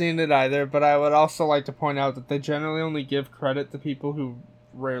not seen it either, but I would also like to point out that they generally only give credit to people who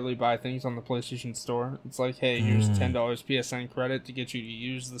rarely buy things on the PlayStation Store. It's like, hey, here's $10 PSN credit to get you to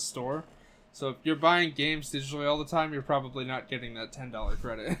use the store. So if you're buying games digitally all the time, you're probably not getting that $10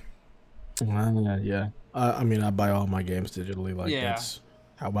 credit. Yeah. I mean, I buy all my games digitally. Like, that's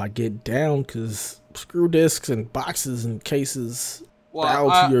how I get down, because screw discs and boxes and cases.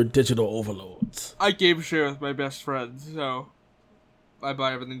 Bow to your digital overlords. I game share with my best friend, so I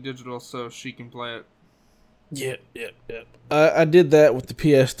buy everything digital so she can play it. Yeah. I did that with the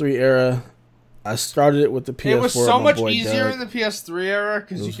PS3 era. I started it with the PS4. It was so much easier in the PS3 era,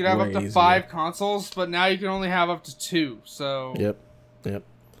 because you could have up to 5 consoles, but now you can only have up to 2. So Yep.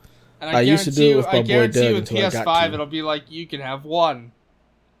 And I used to do it with my boy Doug with PS5 it'll be like you can have 1.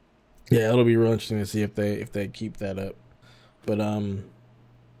 Yeah, it'll be real interesting to see if they keep that up. But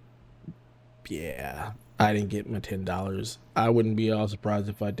yeah, I didn't get my $10. I wouldn't be all surprised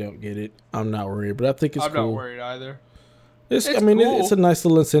if I don't get it. I'm not worried, but I think it's cool. I'm not worried either. It's cool. It's a nice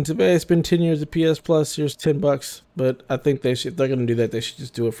little incentive. Hey, it's been 10 years of PS Plus. Here's $10. But I think if they're going to do that, they should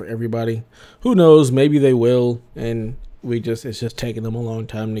just do it for everybody. Who knows? Maybe they will, and it's just taking them a long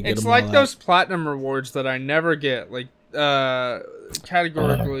time to get them all out. It's like those platinum rewards that I never get. Like,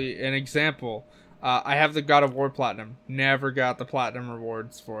 categorically, an example. I have the God of War Platinum. Never got the Platinum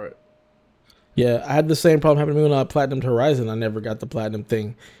rewards for it. Yeah, I had the same problem happening when I Platinum Horizon. I never got the Platinum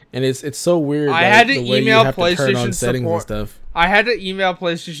thing. And it's so weird. I had to email PlayStation support. Stuff. I had to email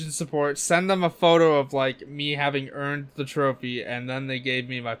PlayStation support, send them a photo of like me having earned the trophy, and then they gave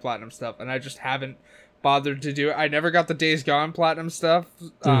me my Platinum stuff. And I just haven't bothered to do it. I never got the Days Gone Platinum stuff.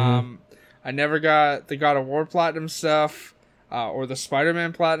 I never got the God of War Platinum stuff, or the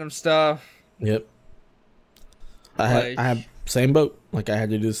Spider-Man Platinum stuff. Yep. I had same boat. Like I had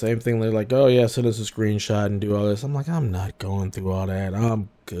to do the same thing. They're like, oh yeah, send us a screenshot and do all this. I'm like, I'm not going through all that. I'm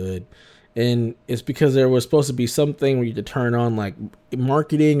good. And it's because there was supposed to be something where you could turn on like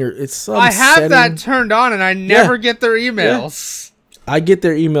marketing or it's some I have setting. that turned on and I never get their emails. Yeah. I get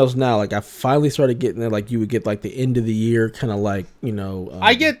their emails now. Like I finally started getting there. Like you would get like the end of the year kind of like, you know.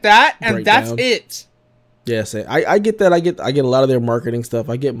 I get that and breakdown. that's it. Yes, I get that. I get a lot of their marketing stuff.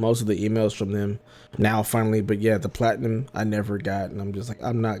 I get most of the emails from them now finally. But yeah, the platinum I never got. And I'm just like,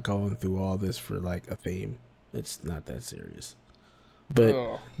 I'm not going through all this for like a theme. It's not that serious.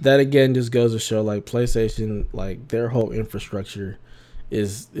 But that again just goes to show like PlayStation, like their whole infrastructure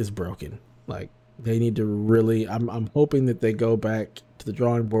is broken. Like they need to really. I'm hoping that they go back to the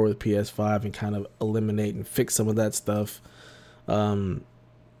drawing board with PS5 and kind of eliminate and fix some of that stuff.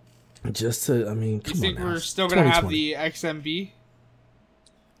 Just to, I mean, come on. You think we're still gonna have the XMB?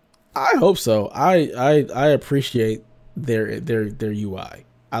 I hope so. I appreciate their UI.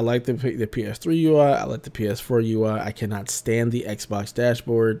 I like the PS3 UI. I like the PS4 UI. I cannot stand the Xbox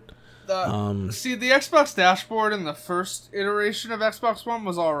dashboard. See, the Xbox dashboard in the first iteration of Xbox One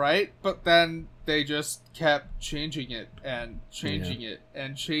was all right, but then they just kept changing it and changing it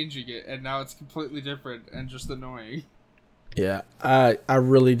and changing it, and now it's completely different and just annoying. Yeah, I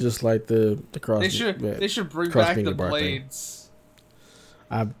really just like the cross. They should bring back the blades.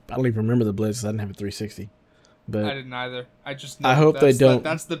 I don't even remember the blades because I didn't have a 360. But I didn't either. I hope they don't.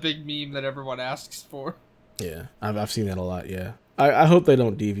 That's the big meme that everyone asks for. Yeah, I've seen that a lot. Yeah, I hope they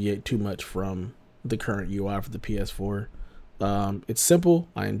don't deviate too much from the current UI for the PS4. It's simple.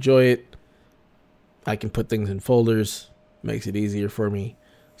 I enjoy it. I can put things in folders. Makes it easier for me.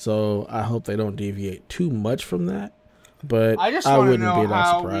 So I hope they don't deviate too much from that. But I just want to know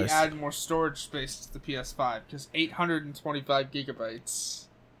how we add more storage space to the PS5 because 825 gigabytes.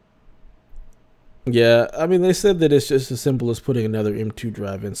 Yeah, I mean, they said that it's just as simple as putting another M2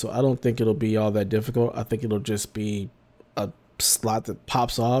 drive in, so I don't think it'll be all that difficult. I think it'll just be a slot that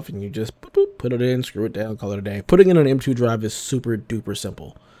pops off, and you just put it in, screw it down, call it a day. Putting in an M2 drive is super duper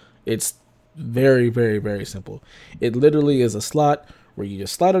simple. It's very, very, very simple. It literally is a slot where you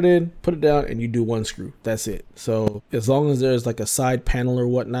just slide it in, put it down, and you do one screw. That's it. So as long as there's like a side panel or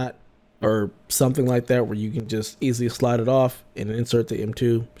whatnot, or something like that, where you can just easily slide it off and insert the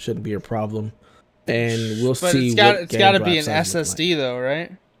M2, shouldn't be a problem. And we'll see. It's got to be an SSD though,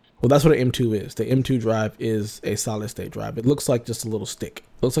 right? Well, that's what an M2 is. The M2 drive is a solid state drive. It looks like just a little stick.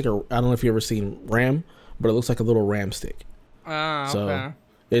 It looks like I don't know if you've ever seen RAM, but it looks like a little RAM stick. Okay.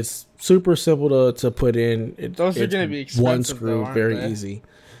 It's super simple to put in. Those are going to be expensive. One screw, though, very they? Easy.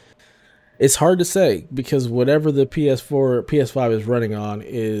 It's hard to say because whatever the PS5 is running on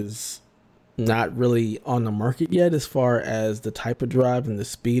is not really on the market yet as far as the type of drive and the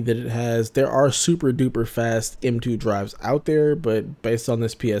speed that it has. There are super duper fast M2 drives out there, but based on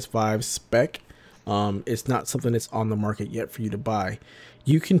this PS5 spec, it's not something that's on the market yet for you to buy.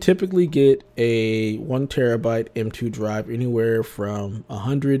 You can typically get a 1 terabyte M2 drive anywhere from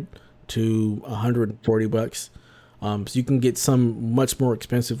 $100 to $140. So you can get some much more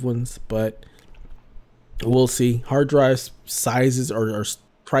expensive ones, but we'll see. Hard drive sizes or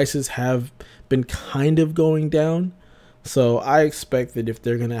prices have been kind of going down, so I expect that if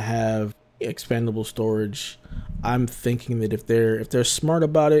they're gonna have expandable storage, I'm thinking that if they're smart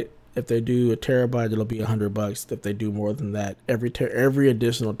about it, if they do a terabyte, it'll be $100. If they do more than that, every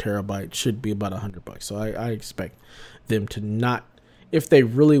additional terabyte should be about $100. So I expect them to not, if they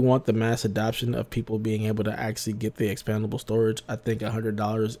really want the mass adoption of people being able to actually get the expandable storage, I think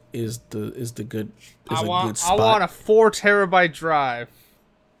 $100 is the good. I want a 4 terabyte drive.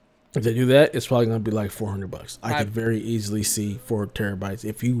 If they do that, it's probably going to be like $400. I could very easily see 4 terabytes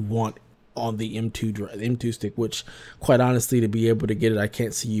if you want on the M2 stick, which quite honestly, to be able to get it, I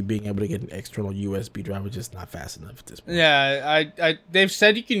can't see you being able to get an external USB drive, which is not fast enough at this point. Yeah, they've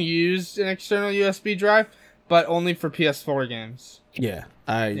said you can use an external USB drive, but only for PS4 games. Yeah,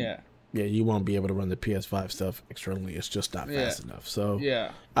 you won't be able to run the PS5 stuff externally. It's just not fast enough. So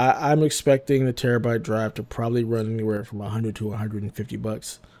yeah, I'm expecting the terabyte drive to probably run anywhere from $100 to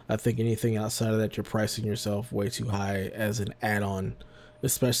 $150. I think anything outside of that, you're pricing yourself way too high as an add-on,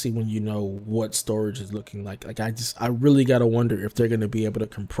 especially when you know what storage is looking like. Like I really gotta wonder if they're gonna be able to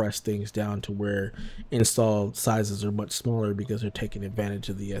compress things down to where installed sizes are much smaller because they're taking advantage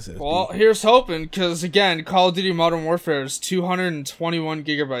of the SSD. Well, here's hoping, because again, Call of Duty Modern Warfare is 221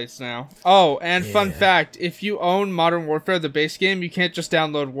 gigabytes now. Oh, and fun fact, if you own Modern Warfare, the base game, you can't just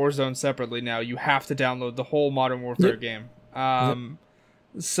download Warzone separately now. You have to download the whole Modern Warfare game.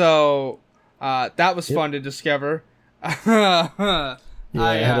 So that was fun to discover. Yeah,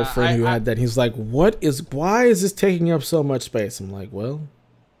 I had a friend who had that. He's like, why is this taking up so much space? I'm like, well,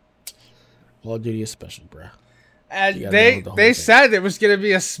 Call of Duty is special, bruh. And they said it was going to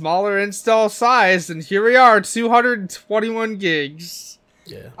be a smaller install size, and here we are, 221 gigs.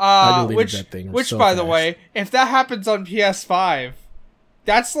 Yeah, I deleted that thing. Which, by the way, if that happens on PS5,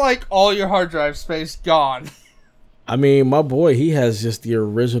 that's like all your hard drive space gone. I mean, my boy, he has just the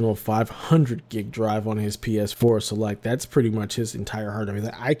original 500 gig drive on his PS4, so like that's pretty much his entire hard drive. He's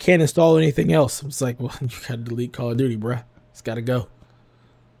like, I can't install anything else. It's like, well, you gotta delete Call of Duty, bruh. It's gotta go.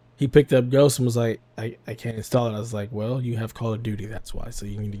 He picked up Ghost and was like, I can't install it. I was like, well, you have Call of Duty, that's why. So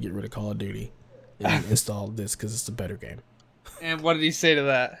you need to get rid of Call of Duty and install this because it's a better game. And what did he say to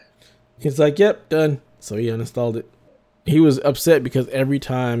that? He's like, yep, done. So he uninstalled it. He was upset because every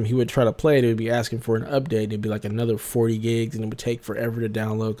time he would try to play it, it would be asking for an update. It'd be like another 40 gigs, and it would take forever to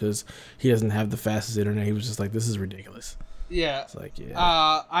download because he doesn't have the fastest internet. He was just like, this is ridiculous. Yeah. It's like,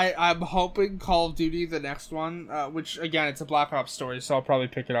 yeah. I'm hoping Call of Duty, the next one, which, again, it's a Black Ops story, so I'll probably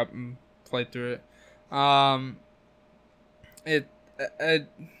pick it up and play through it. I'm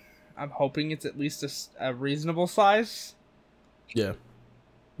hoping it's at least a reasonable size. Yeah.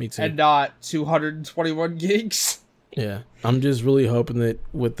 Me too. And not 221 gigs. Yeah, I'm just really hoping that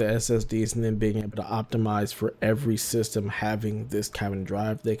with the SSDs and then being able to optimize for every system having this kind of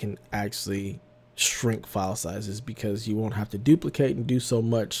drive, they can actually shrink file sizes because you won't have to duplicate and do so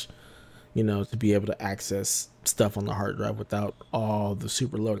much, to be able to access stuff on the hard drive without all the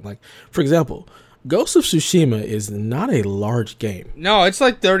super loading. Like, for example, Ghost of Tsushima is not a large game. No, it's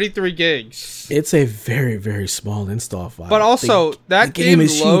like 33 gigs. It's a very, very small install file. But also, that game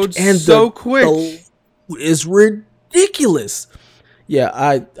loads and so quick. It's ridiculous. Yeah,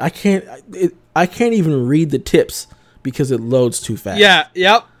 I can't even read the tips because it loads too fast. Yeah,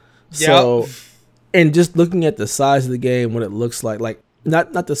 yep. So, and just looking at the size of the game, what it looks like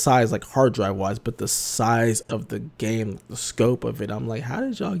not the size like hard drive wise, but the size of the game, the scope of it. I'm like, how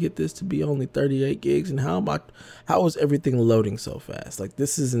did y'all get this to be only 38 gigs? And how is everything loading so fast? Like,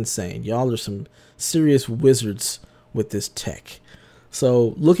 this is insane. Y'all are some serious wizards with this tech.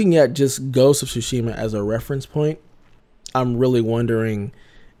 So looking at just Ghost of Tsushima as a reference point, I'm really wondering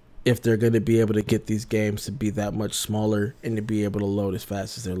if they're going to be able to get these games to be that much smaller and to be able to load as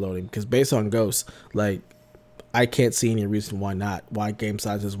fast as they're loading. Because based on Ghost, like, I can't see any reason why game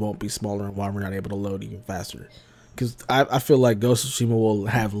sizes won't be smaller and why we're not able to load even faster. Because I feel like Ghost of Tsushima will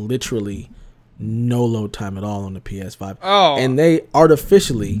have literally no load time at all on the PS5. Oh. And they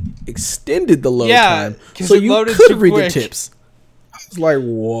artificially extended the load time so you could read the tips. It's like,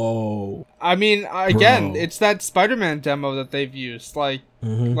 whoa. I mean, again, it's that Spider-Man demo that they've used. Like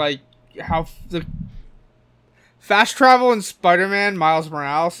how the fast travel in Spider-Man Miles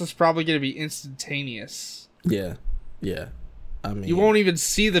Morales is probably going to be instantaneous. Yeah. I mean, you won't even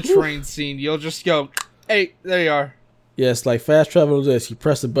see the train scene. You'll just go, hey, there you are. Yeah, it's like fast travel is this. You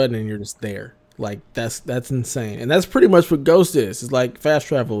press a button and you're just there. Like, that's insane. And that's pretty much what Ghost is. It's like fast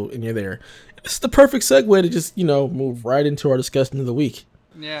travel and you're there. It's the perfect segue to just, move right into our discussion of the week.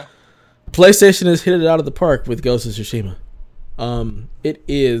 Yeah. PlayStation has hit it out of the park with Ghost of Tsushima. It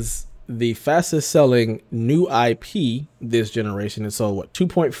is the fastest selling new IP this generation. It sold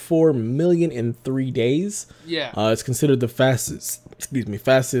 2.4 million in 3 days. Yeah. It's considered the fastest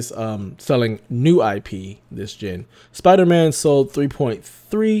selling new IP this gen. Spider-Man sold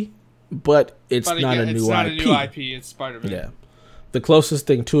 3.3, but it's not a new IP. It's Spider-Man. Yeah. The closest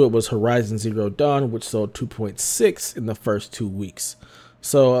thing to it was Horizon Zero Dawn, which sold 2.6 in the first 2 weeks.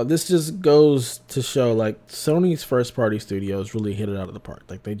 So this just goes to show, like, Sony's first-party studios really hit it out of the park.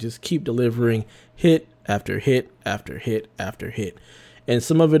 Like, they just keep delivering hit after hit after hit after hit. And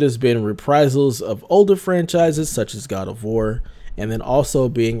some of it has been reprisals of older franchises, such as God of War, and then also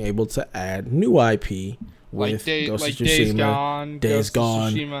being able to add new IP with Ghost of Tsushima, Days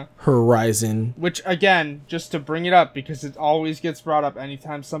Gone, Horizon. Which, again, just to bring it up, because it always gets brought up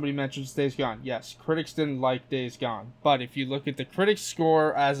anytime somebody mentions Days Gone. Yes, critics didn't like Days Gone. But if you look at the critics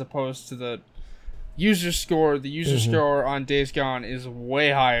score as opposed to the user score, the user score on Days Gone is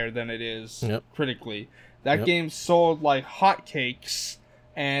way higher than it is critically. That game sold like hotcakes,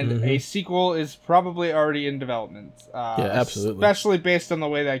 and a sequel is probably already in development. Absolutely. Especially based on the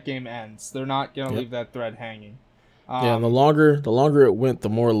way that game ends. They're not going to leave that thread hanging. And the longer it went, the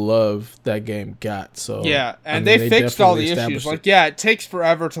more love that game got. So yeah, and they fixed all the issues. Like, it takes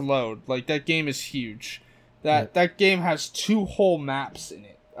forever to load. Like, that game is huge. That game has 2 whole maps in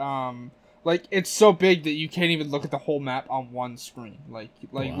it. Like, it's so big that you can't even look at the whole map on one screen. Like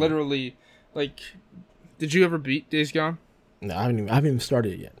literally, like, did you ever beat Days Gone? No, I haven't even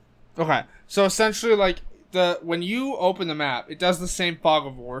started it yet. Okay, so essentially, like, when you open the map, it does the same Fog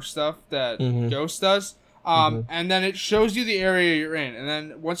of War stuff that Ghost does. And then it shows you the area you're in, and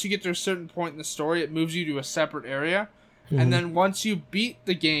then once you get to a certain point in the story, it moves you to a separate area. And then once you beat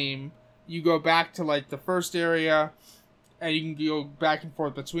the game, you go back to like the first area, and you can go back and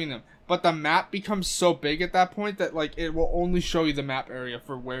forth between them. But the map becomes so big at that point that like it will only show you the map area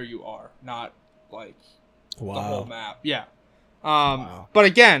for where you are, not like the whole map. Yeah. But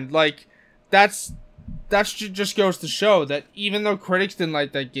again, like that's just goes to show that even though critics didn't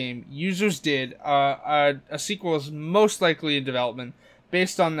like that game, users did. A sequel is most likely in development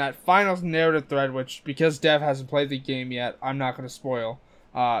based on that final narrative thread, which, because Dev hasn't played the game yet, I'm not going to spoil,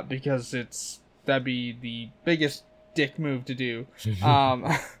 because that'd be the biggest dick move to do.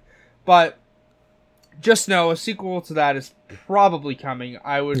 But just know a sequel to that is probably coming.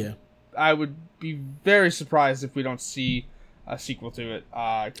 I would be very surprised if we don't see a sequel to it,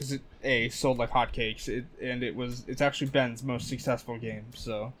 because it sold like hotcakes, and it's actually Ben's most successful game.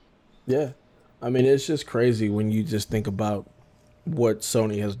 So yeah, I mean, it's just crazy when you just think about what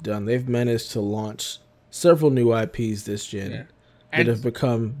Sony has done. They've managed to launch several new IPs this gen that have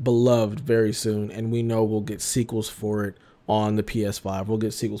become beloved very soon, and we know we'll get sequels for it on the PS5. We'll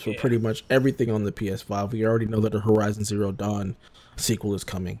get sequels for pretty much everything on the PS5. We already know that a Horizon Zero Dawn sequel is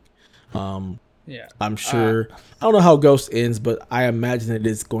coming. I'm sure. I don't know how Ghost ends, but I imagine it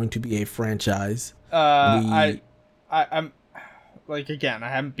is going to be a franchise. I'm like, again, I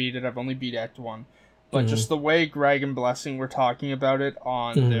haven't beat it. I've only beat Act 1. But just the way Greg and Blessing were talking about it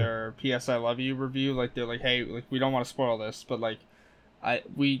on their PS I Love You review, like, they're like, hey, like, we don't want to spoil this, but like,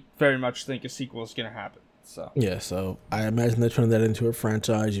 we very much think a sequel is going to happen. So yeah, so I imagine they're turning that into a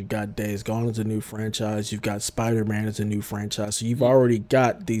franchise. You've got Days Gone as a new franchise. You've got Spider-Man as a new franchise. So you've already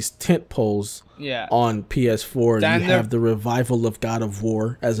got these tent poles on PS4. Then you have the revival of God of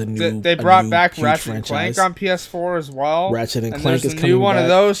War as a new. They brought back Ratchet and Clank on PS4 as well. Ratchet and Clank is coming back. There's a new one of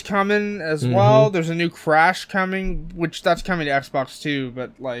those coming as well. There's a new Crash coming, which that's coming to Xbox too.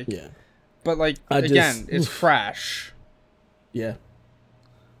 But like, it's Crash. Yeah.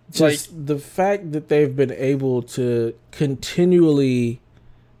 Just like, the fact that they've been able to continue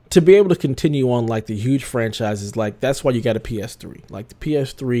on like the huge franchises, like that's why you got a PS3. Like the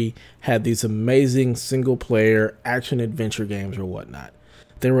PS3 had these amazing single player action adventure games or whatnot.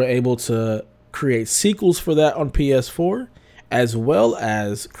 They were able to create sequels for that on PS4, as well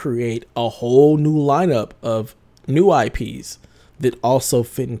as create a whole new lineup of new IPs that also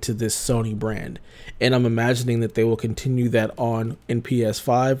fit into this Sony brand. And I'm imagining that they will continue that on in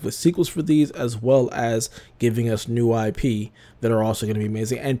PS5 with sequels for these, as well as giving us new IP that are also going to be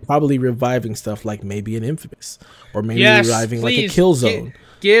amazing, and probably reviving stuff like maybe an Infamous, or maybe reviving like a Killzone.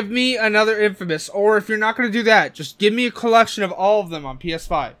 Give me another Infamous, or if you're not going to do that, just give me a collection of all of them on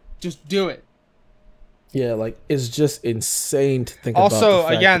PS5. Just do it. Yeah, like, it's just insane to think about. Also,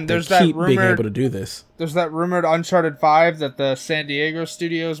 again, there's that rumored being able to do this. There's that rumored Uncharted 5 that the San Diego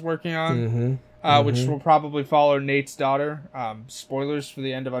studio is working on, which will probably follow Nate's daughter. Spoilers for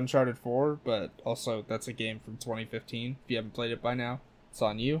the end of Uncharted 4, but also that's a game from 2015. If you haven't played it by now, it's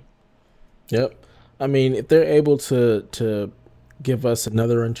on you. Yep. I mean, if they're able to give us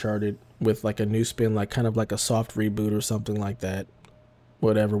another Uncharted with like a new spin, like kind of like a soft reboot or something like that,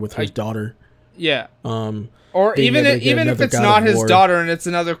 whatever, with his daughter. Yeah. Or even if it's not his daughter and it's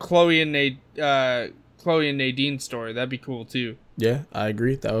another Chloe and Nadine story, that'd be cool too. Yeah, I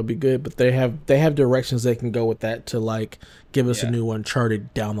agree. That would be good. But they have directions they can go with that to like give us a new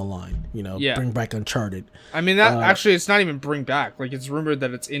Uncharted down the line. You know, bring back Uncharted. I mean, that actually, it's not even bring back. Like, it's rumored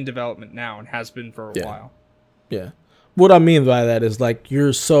that it's in development now and has been for a while. Yeah. What I mean by that is like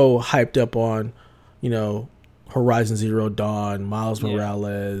you're so hyped up on, you know, Horizon Zero Dawn, Miles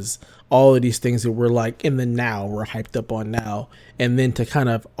Morales, all of these things that we're like in the now, we're hyped up on now, and then to kind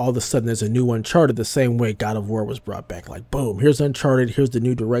of all of a sudden there's a new Uncharted the same way God of War was brought back. Like, boom, here's Uncharted, here's the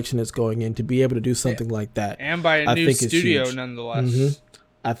new direction it's going in. To be able to do something like that, and by a new studio nonetheless.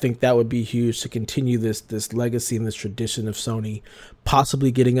 I think that would be huge to continue this legacy and this tradition of Sony,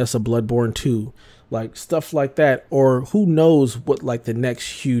 possibly getting us a Bloodborne 2, like stuff like that, or who knows what like the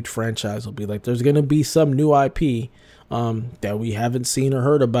next huge franchise will be. Like, there's gonna be some new IP that we haven't seen or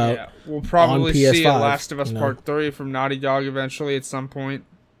heard about. Yeah, we'll probably see a Last of Us Part 3 from Naughty Dog eventually at some point.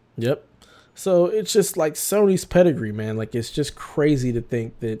 Yep. So it's just like Sony's pedigree, man. Like, it's just crazy to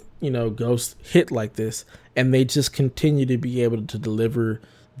think that, you know, Ghost hit like this, and they just continue to be able to deliver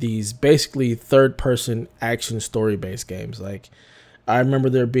these basically third-person action story-based games. Like, I remember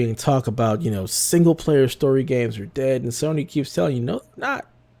there being talk about, you know, single-player story games are dead, and Sony keeps telling you, no, they're not.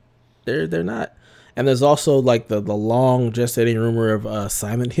 They're not. And there's also like the long gestating rumor of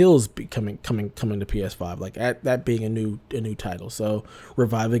Silent Hills coming to PS5, like that being a new title. So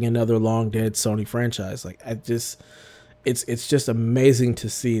reviving another long dead Sony franchise. Like it's just amazing to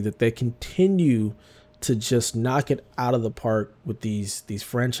see that they continue to just knock it out of the park with these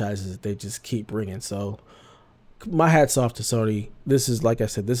franchises that they just keep bringing. So my hat's off to Sony. This is, like I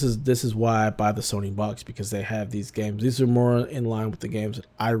said, this is why I buy the Sony box, because they have these games. These are more in line with the games that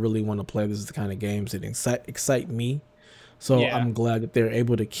I really want to play. This is the kind of games that excite me. So I'm glad that they're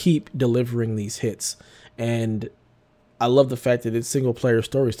able to keep delivering these hits. And I love the fact that it's single player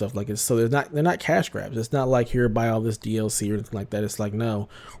story stuff. Like they're not cash grabs. It's not like, here, buy all this DLC or anything like that. It's like, no,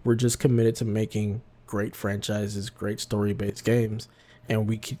 we're just committed to making great franchises, great story based games. And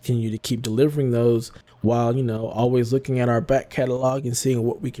we continue to keep delivering those while, always looking at our back catalog and seeing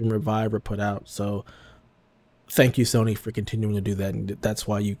what we can revive or put out. So thank you, Sony, for continuing to do that. And that's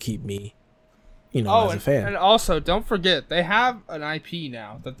why you keep me, as a fan. And also, don't forget, they have an IP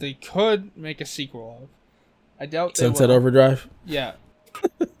now that they could make a sequel of. I doubt they Sunset will. Overdrive? Yeah.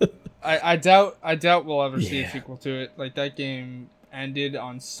 I doubt we'll ever see a sequel to it. Like, that game ended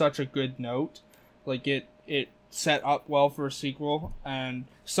on such a good note. Like, it set up well for a sequel, and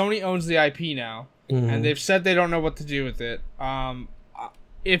Sony owns the IP now, and they've said they don't know what to do with it.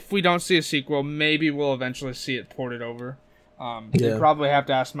 If we don't see a sequel, maybe we'll eventually see it ported over. They probably have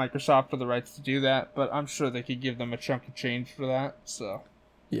to ask Microsoft for the rights to do that, but I'm sure they could give them a chunk of change for that. So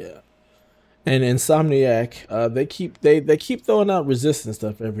yeah. And Insomniac, they keep throwing out Resistance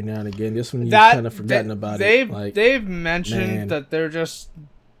stuff every now and again, just when you've kind of forgotten about it. They've mentioned that they're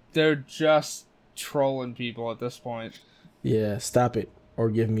just trolling people at this point. Yeah, stop it, or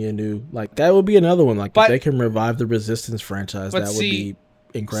give me a new, like, that would be another one. Like, if they can revive the Resistance franchise, that would be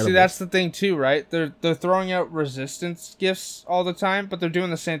incredible. See, that's the thing too, right? They're throwing out Resistance gifts all the time, but they're doing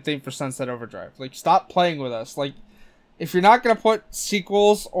the same thing for Sunset Overdrive. Like, stop playing with us. Like, if you're not gonna put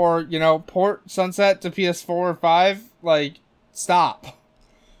sequels or port Sunset to PS4 or 5, like, stop.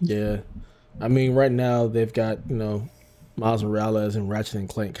 Yeah, I mean, right now they've got Miles Morales and Ratchet and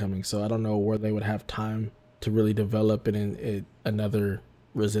Clank coming, so I don't know where they would have time to really develop another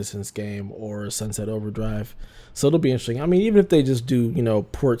Resistance game or Sunset Overdrive. So it'll be interesting. I mean, even if they just do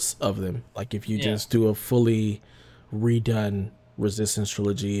ports of them, like if you just do a fully redone Resistance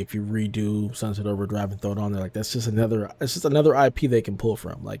trilogy, if you redo Sunset Overdrive and throw it on there, like it's just another IP they can pull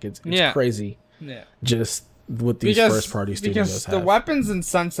from. Like it's crazy. Yeah. Just what these first party studios have. The weapons in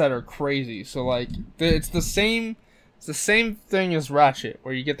Sunset are crazy. So like it's the same thing as Ratchet,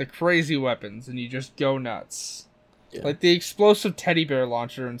 where you get the crazy weapons and you just go nuts. Yeah. Like the explosive teddy bear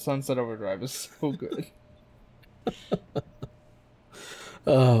launcher in Sunset Overdrive is so good.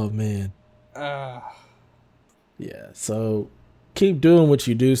 Oh man. Yeah, so keep doing what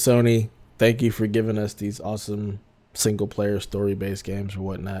you do, Sony. Thank you for giving us these awesome single player story based games or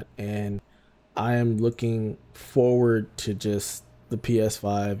whatnot. And I am looking forward to just the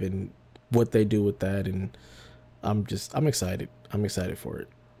PS5 and what they do with that, and I'm excited. I'm excited for it.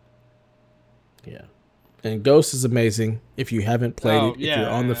 Yeah. And Ghost is amazing. If you haven't played it, if you're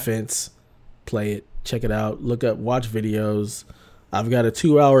on the fence, play it. Check it out. watch videos. I've got a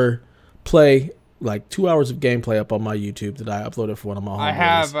 2-hour play, like 2 hours of gameplay up on my YouTube that I uploaded for one of my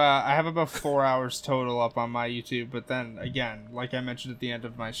homeboys. I have about 4 hours total up on my YouTube, but then again, like I mentioned at the end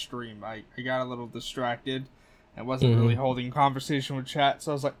of my stream, I got a little distracted and wasn't really holding conversation with chat,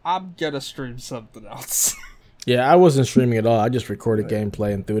 so I was like, I'm gonna stream something else. Yeah, I wasn't streaming at all. I just recorded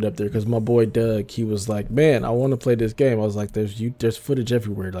gameplay and threw it up there because my boy Doug, he was like, "Man, I want to play this game." I was like, "There's footage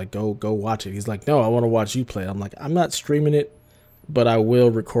everywhere. Like, go watch it." He's like, "No, I want to watch you play it." I'm like, "I'm not streaming it, but I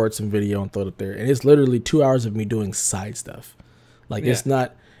will record some video and throw it up there." And it's literally 2 hours of me doing side stuff. Like, it's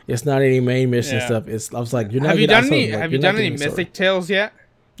not any main mission stuff. I was like, "You're not." Have you done any Mythic Tales yet?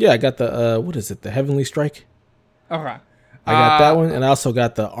 Yeah, I got the what is it? The Heavenly Strike. Okay. I got that one, and I also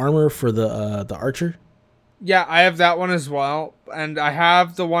got the armor for the archer. Yeah, I have that one as well, and I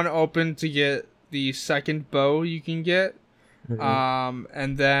have the one open to get the second bow you can get.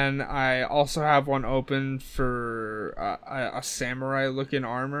 And then I also have one open for a samurai-looking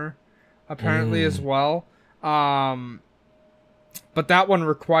armor, apparently as well. But that one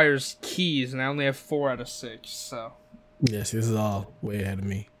requires keys, and I only have 4 out of 6. So yes, this is all way ahead of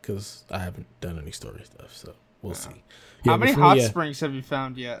me because I haven't done any story stuff. So we'll see. Yeah, how many hot springs have you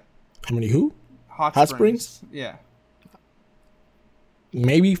found yet? How many who? Hot springs? Yeah.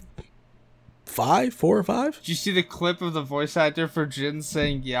 Maybe 4 or 5. Did you see the clip of the voice actor for Jin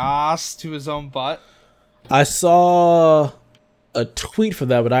saying yas to his own butt? I saw a tweet for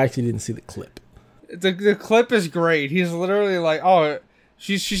that, but I actually didn't see the clip. The clip is great. He's literally like, "Oh,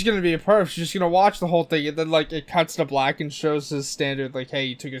 She's gonna be a perf. She's just gonna watch the whole thing, and then like it cuts to black and shows his standard like, hey,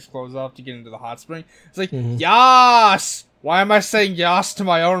 he took his clothes off to get into the hot spring. It's like, yas. Why am I saying yas to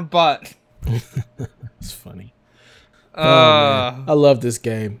my own butt? It's funny. Oh, man. I love this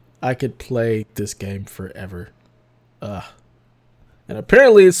game. I could play this game forever. And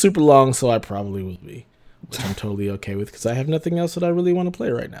apparently it's super long, so I probably will be, which I'm totally okay with because I have nothing else that I really want to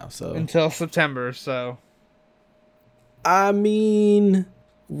play right now. So until September, so. I mean,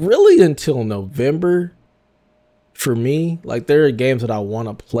 really until November for me. Like, there are games that I want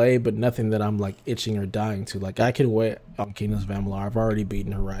to play, but nothing that I'm, like, itching or dying to. Like, I can wait on Kingdoms of Amalur. I've already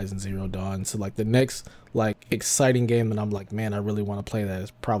beaten Horizon Zero Dawn. So, like, the next, like, exciting game that I'm like, man, I really want to play that is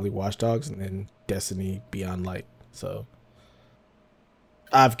probably Watch Dogs and then Destiny Beyond Light. So,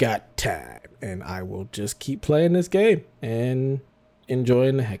 I've got time, and I will just keep playing this game and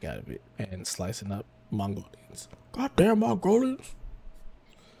enjoying the heck out of it and slicing up Mongolians. Goddamn Mongolians.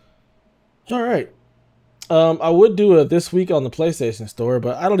 All right. I would do a this week on the PlayStation Store,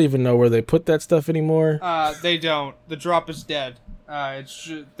 but I don't even know where they put that stuff anymore. They don't. The drop is dead.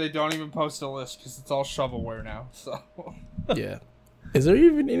 They don't even post a list because it's all shovelware now. So. Yeah. Is there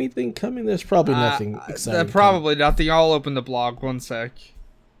even anything coming? There's probably nothing exciting. Probably nothing. I'll open the blog. One sec.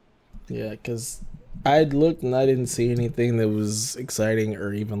 Yeah, because I'd looked and I didn't see anything that was exciting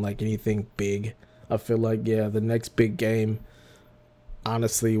or even like anything big. I feel like, yeah, the next big game,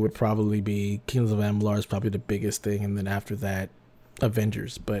 honestly, would probably be Kingdoms of Amalur is probably the biggest thing, and then after that,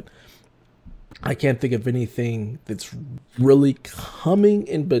 Avengers. But I can't think of anything that's really coming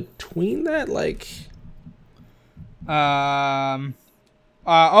in between that. Like, oh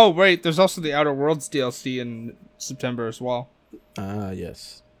wait, there's also the Outer Worlds DLC in September as well.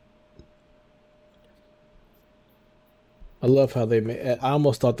 Yes. I love how they made. I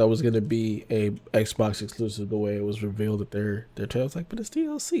almost thought that was going to be a Xbox exclusive the way it was revealed that their title was like, but it's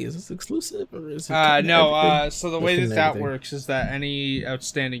DLC. Is this exclusive or is it? No. So the way that works is that any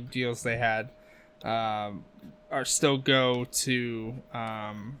outstanding deals they had, are still go to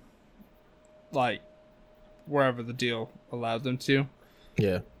like wherever the deal allowed them to.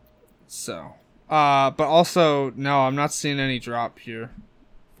 Yeah. So, but also no, I'm not seeing any drop here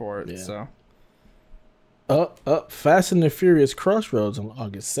for it. Yeah. So. Fast and the Furious Crossroads on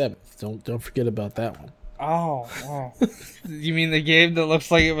August 7th. Don't forget about that one. Oh. You mean the game that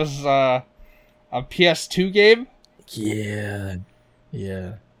looks like it was a PS2 game? Yeah.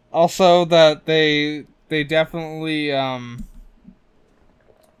 Yeah. Also that they definitely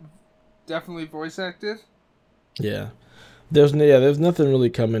voice acted. Yeah. There's nothing really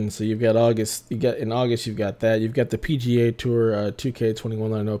coming. So you've got August. In August you've got that. You've got the PGA Tour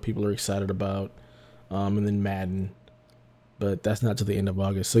 2K21 that I know people are excited about. And then Madden, but that's not till the end of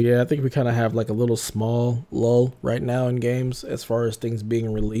August. So yeah, I think we kind of have like a little small lull right now in games as far as things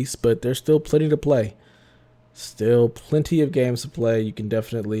being released, but there's still plenty to play. Still plenty of games to play. You can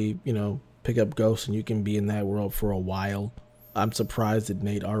definitely, pick up Ghost and you can be in that world for a while. I'm surprised that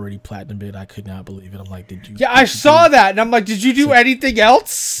Nate already platinumed it. I could not believe it. I'm like, did you? Yeah, I saw that, and I'm like, did you do anything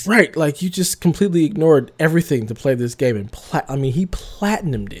else? Right, like you just completely ignored everything to play this game, and he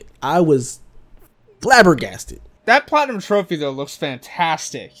platinumed it. I was flabbergasted. That platinum trophy though looks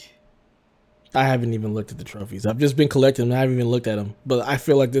fantastic. I haven't even looked at the trophies. I've just been collecting them. I haven't even looked at them. But I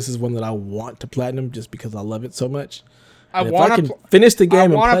feel like this is one that I want to platinum just because I love it so much. If I can finish the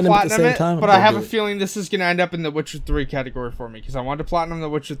game and platinum at the same time. But I have a feeling this is going to end up in the Witcher 3 category for me because I want to platinum the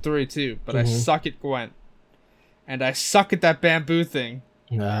Witcher 3 too. But I suck at Gwent. And I suck at that bamboo thing.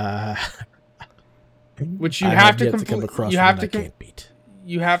 Which you have to complete.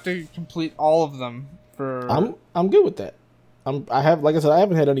 You have to complete all of them for. I'm good with that. I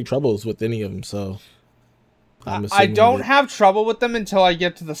haven't had any troubles with any of them, so. I don't have trouble with them until I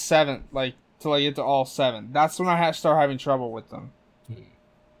get to the 7th, like till I get to all 7. That's when I start having trouble with them.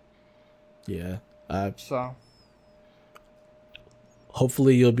 Yeah. So.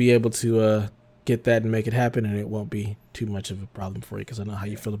 Hopefully you'll be able to get that and make it happen, and it won't be too much of a problem for you because I know how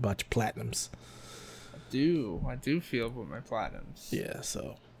you feel about your platinums. I do feel about my platinums. Yeah,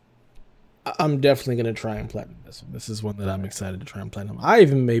 so I'm definitely gonna try and platinum this one. This is one that I'm excited to try and platinum. I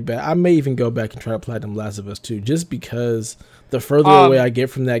may even go back and try to platinum Last of Us 2 just because the further away I get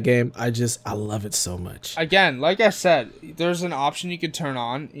from that game, I love it so much. Again, like I said, there's an option you could turn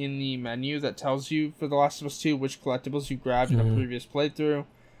on in the menu that tells you for The Last of Us 2 which collectibles you grabbed in a previous playthrough.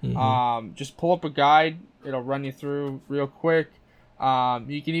 Just pull up a guide. It'll run you through real quick.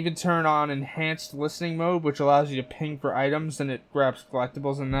 You can even turn on enhanced listening mode, which allows you to ping for items, and it grabs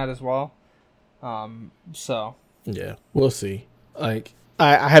collectibles in that as well. So yeah, we'll see. Like,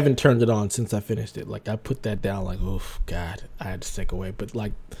 I haven't turned it on since I finished it. Like I put that down. Like, oof, God, I had to take away. But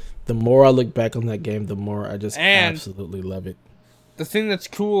like, the more I look back on that game, the more I just absolutely love it. The thing that's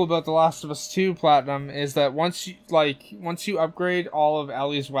cool about The Last of Us 2 Platinum is that once you upgrade all of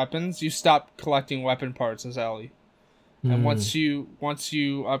Ellie's weapons, you stop collecting weapon parts as Ellie. And once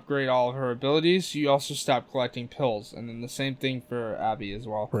you upgrade all of her abilities, you also stop collecting pills. And then the same thing for Abby as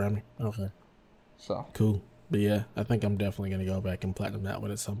well. For Abby, okay. So cool. But yeah, I think I'm definitely gonna go back and platinum that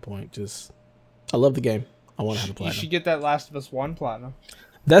one at some point. Just, I love the game. I want to have a platinum. You should get that Last of Us 1 Platinum.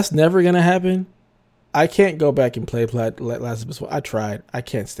 That's never gonna happen. I can't go back and play Last of Us 1. I tried. I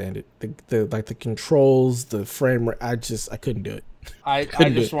can't stand it. The controls, the frame rate. I couldn't do it. I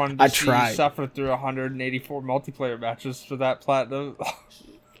just wanted to see you suffer through 184 multiplayer matches for that platinum.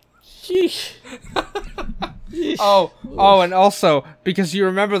 Sheesh. Oh, and also, because you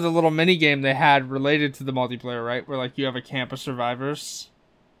remember the little mini game they had related to the multiplayer, right? Where like you have a camp of survivors.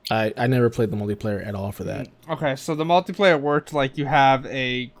 I never played the multiplayer at all for that. Okay, so the multiplayer worked like you have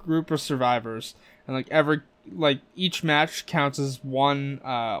a group of survivors, and each match counts as one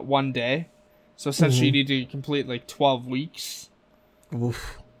day. So essentially, you need to complete like 12 weeks.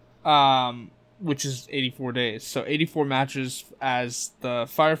 Oof. Which is 84 days. So 84 matches as the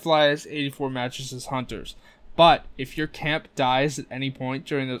Fireflies, 84 matches as Hunters. But if your camp dies at any point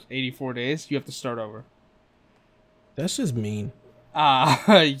during those 84 days, you have to start over. That's just mean.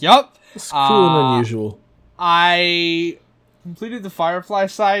 Yup. It's cruel and unusual. I completed the Firefly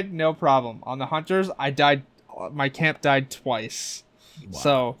side, no problem. On the Hunters, my camp died twice. Wow.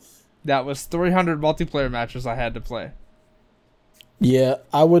 So that was 300 multiplayer matches I had to play. Yeah,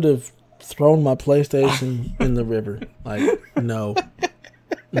 I would have thrown my PlayStation in the river. Like, no.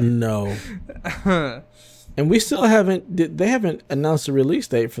 And we still they haven't announced a release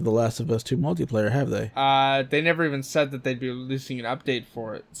date for The Last of Us 2 multiplayer, have they? They never even said that they'd be releasing an update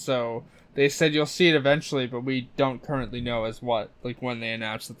for it. So they said you'll see it eventually, but we don't currently know as what. Like when they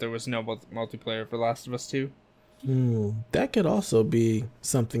announced that there was no multiplayer for Last of Us 2. That could also be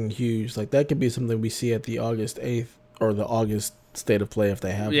something huge. Like that could be something we see at the August 8th or the August State of Play if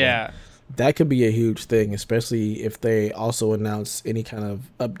they have one. That could be a huge thing, especially if they also announce any kind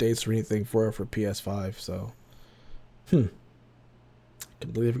of updates or anything for PS5. So,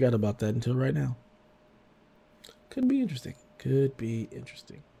 completely forgot about that until right now. Could be interesting.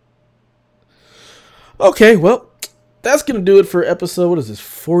 Okay, well, that's going to do it for episode, what is this,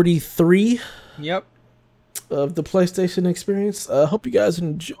 43? Yep. Of the PlayStation Experience. Hope you guys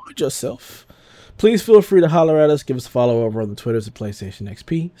enjoyed yourself. Please feel free to holler at us. Give us a follow over on the Twitters at PlayStation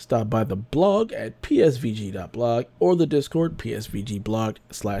XP. Stop by the blog at psvg.blog or the Discord,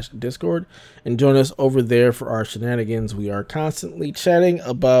 psvgblog/Discord, and join us over there for our shenanigans. We are constantly chatting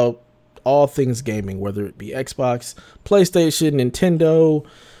about all things gaming, whether it be Xbox, PlayStation, Nintendo,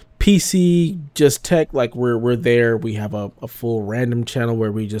 PC, just tech. Like we're there. We have a full random channel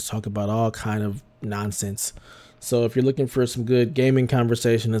where we just talk about all kind of nonsense. So if you're looking for some good gaming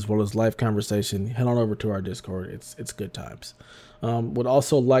conversation as well as life conversation, head on over to our Discord. It's good times. Would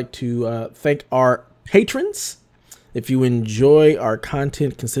also like to thank our patrons. If you enjoy our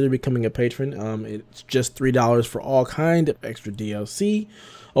content, consider becoming a patron. It's just $3 for all kind of extra DLC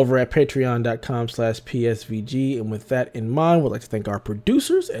over at patreon.com/PSVG. And with that in mind, we'd like to thank our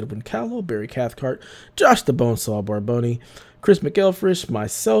producers, Edwin Callow, Barry Cathcart, Josh the Bonesaw Barboni, Chris McElfresh,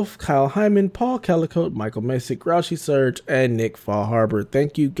 myself, Kyle Hyman, Paul Calicote, Michael Masick, Grouchy Surge, and Nick Fall Harbor.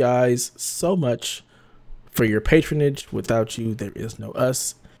 Thank you guys so much for your patronage. Without you, there is no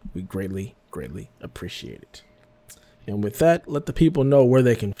us. We greatly, greatly appreciate it. And with that, let the people know where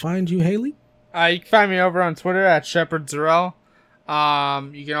they can find you, Haley. You can find me over on Twitter at ShepardZarel.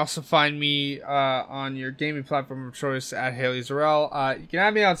 You can also find me on your gaming platform of choice at Haley Zarel. You can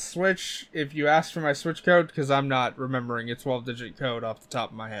add me on Switch if you ask for my Switch code, because I'm not remembering a 12-digit code off the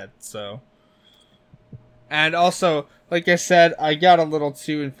top of my head. So, and also, like I said, I got a little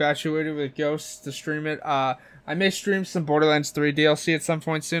too infatuated with Ghosts to stream it. I may stream some Borderlands 3 DLC at some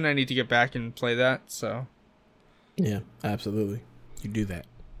point soon. I need to get back and play that. So, yeah, absolutely, you do that.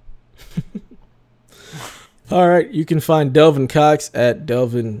 All right, you can find Delvin Cox at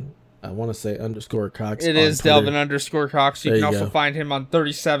Delvin, I want to say _Cox. It is Delvin _Cox. You can also find him on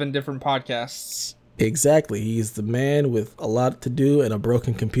 37 different podcasts. Exactly. He's the man with a lot to do and a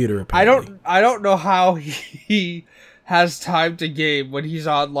broken computer, apparently. I don't know how he has time to game when he's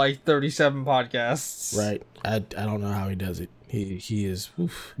on like 37 podcasts. Right. I don't know how he does it. He is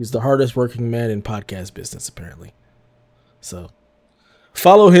he's the hardest working man in podcast business, apparently. So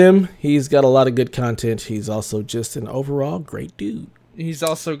follow him. He's got a lot of good content. He's also just an overall great dude. He's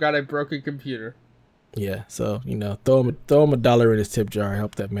also got a broken computer. Yeah, so throw him $1 in his tip jar,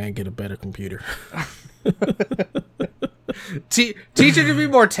 help that man get a better computer. Teach it to be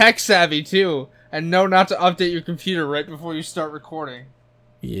more tech savvy too, and know not to update your computer right before you start recording.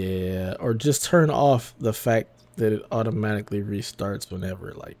 Yeah, or just turn off the fact that it automatically restarts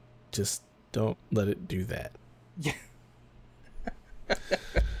whenever. Like, just don't let it do that. Yeah.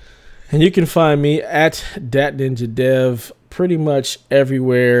 And you can find me at DatNinjaDev pretty much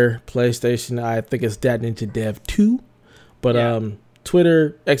everywhere. PlayStation, I think it's DatNinjaDev2. But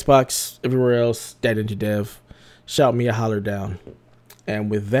Twitter, Xbox, everywhere else, DatNinjaDev. Shout me a holler down. And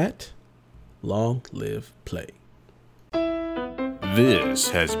with that, long live play. This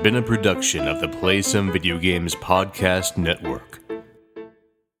has been a production of the Play Some Video Games Podcast Network.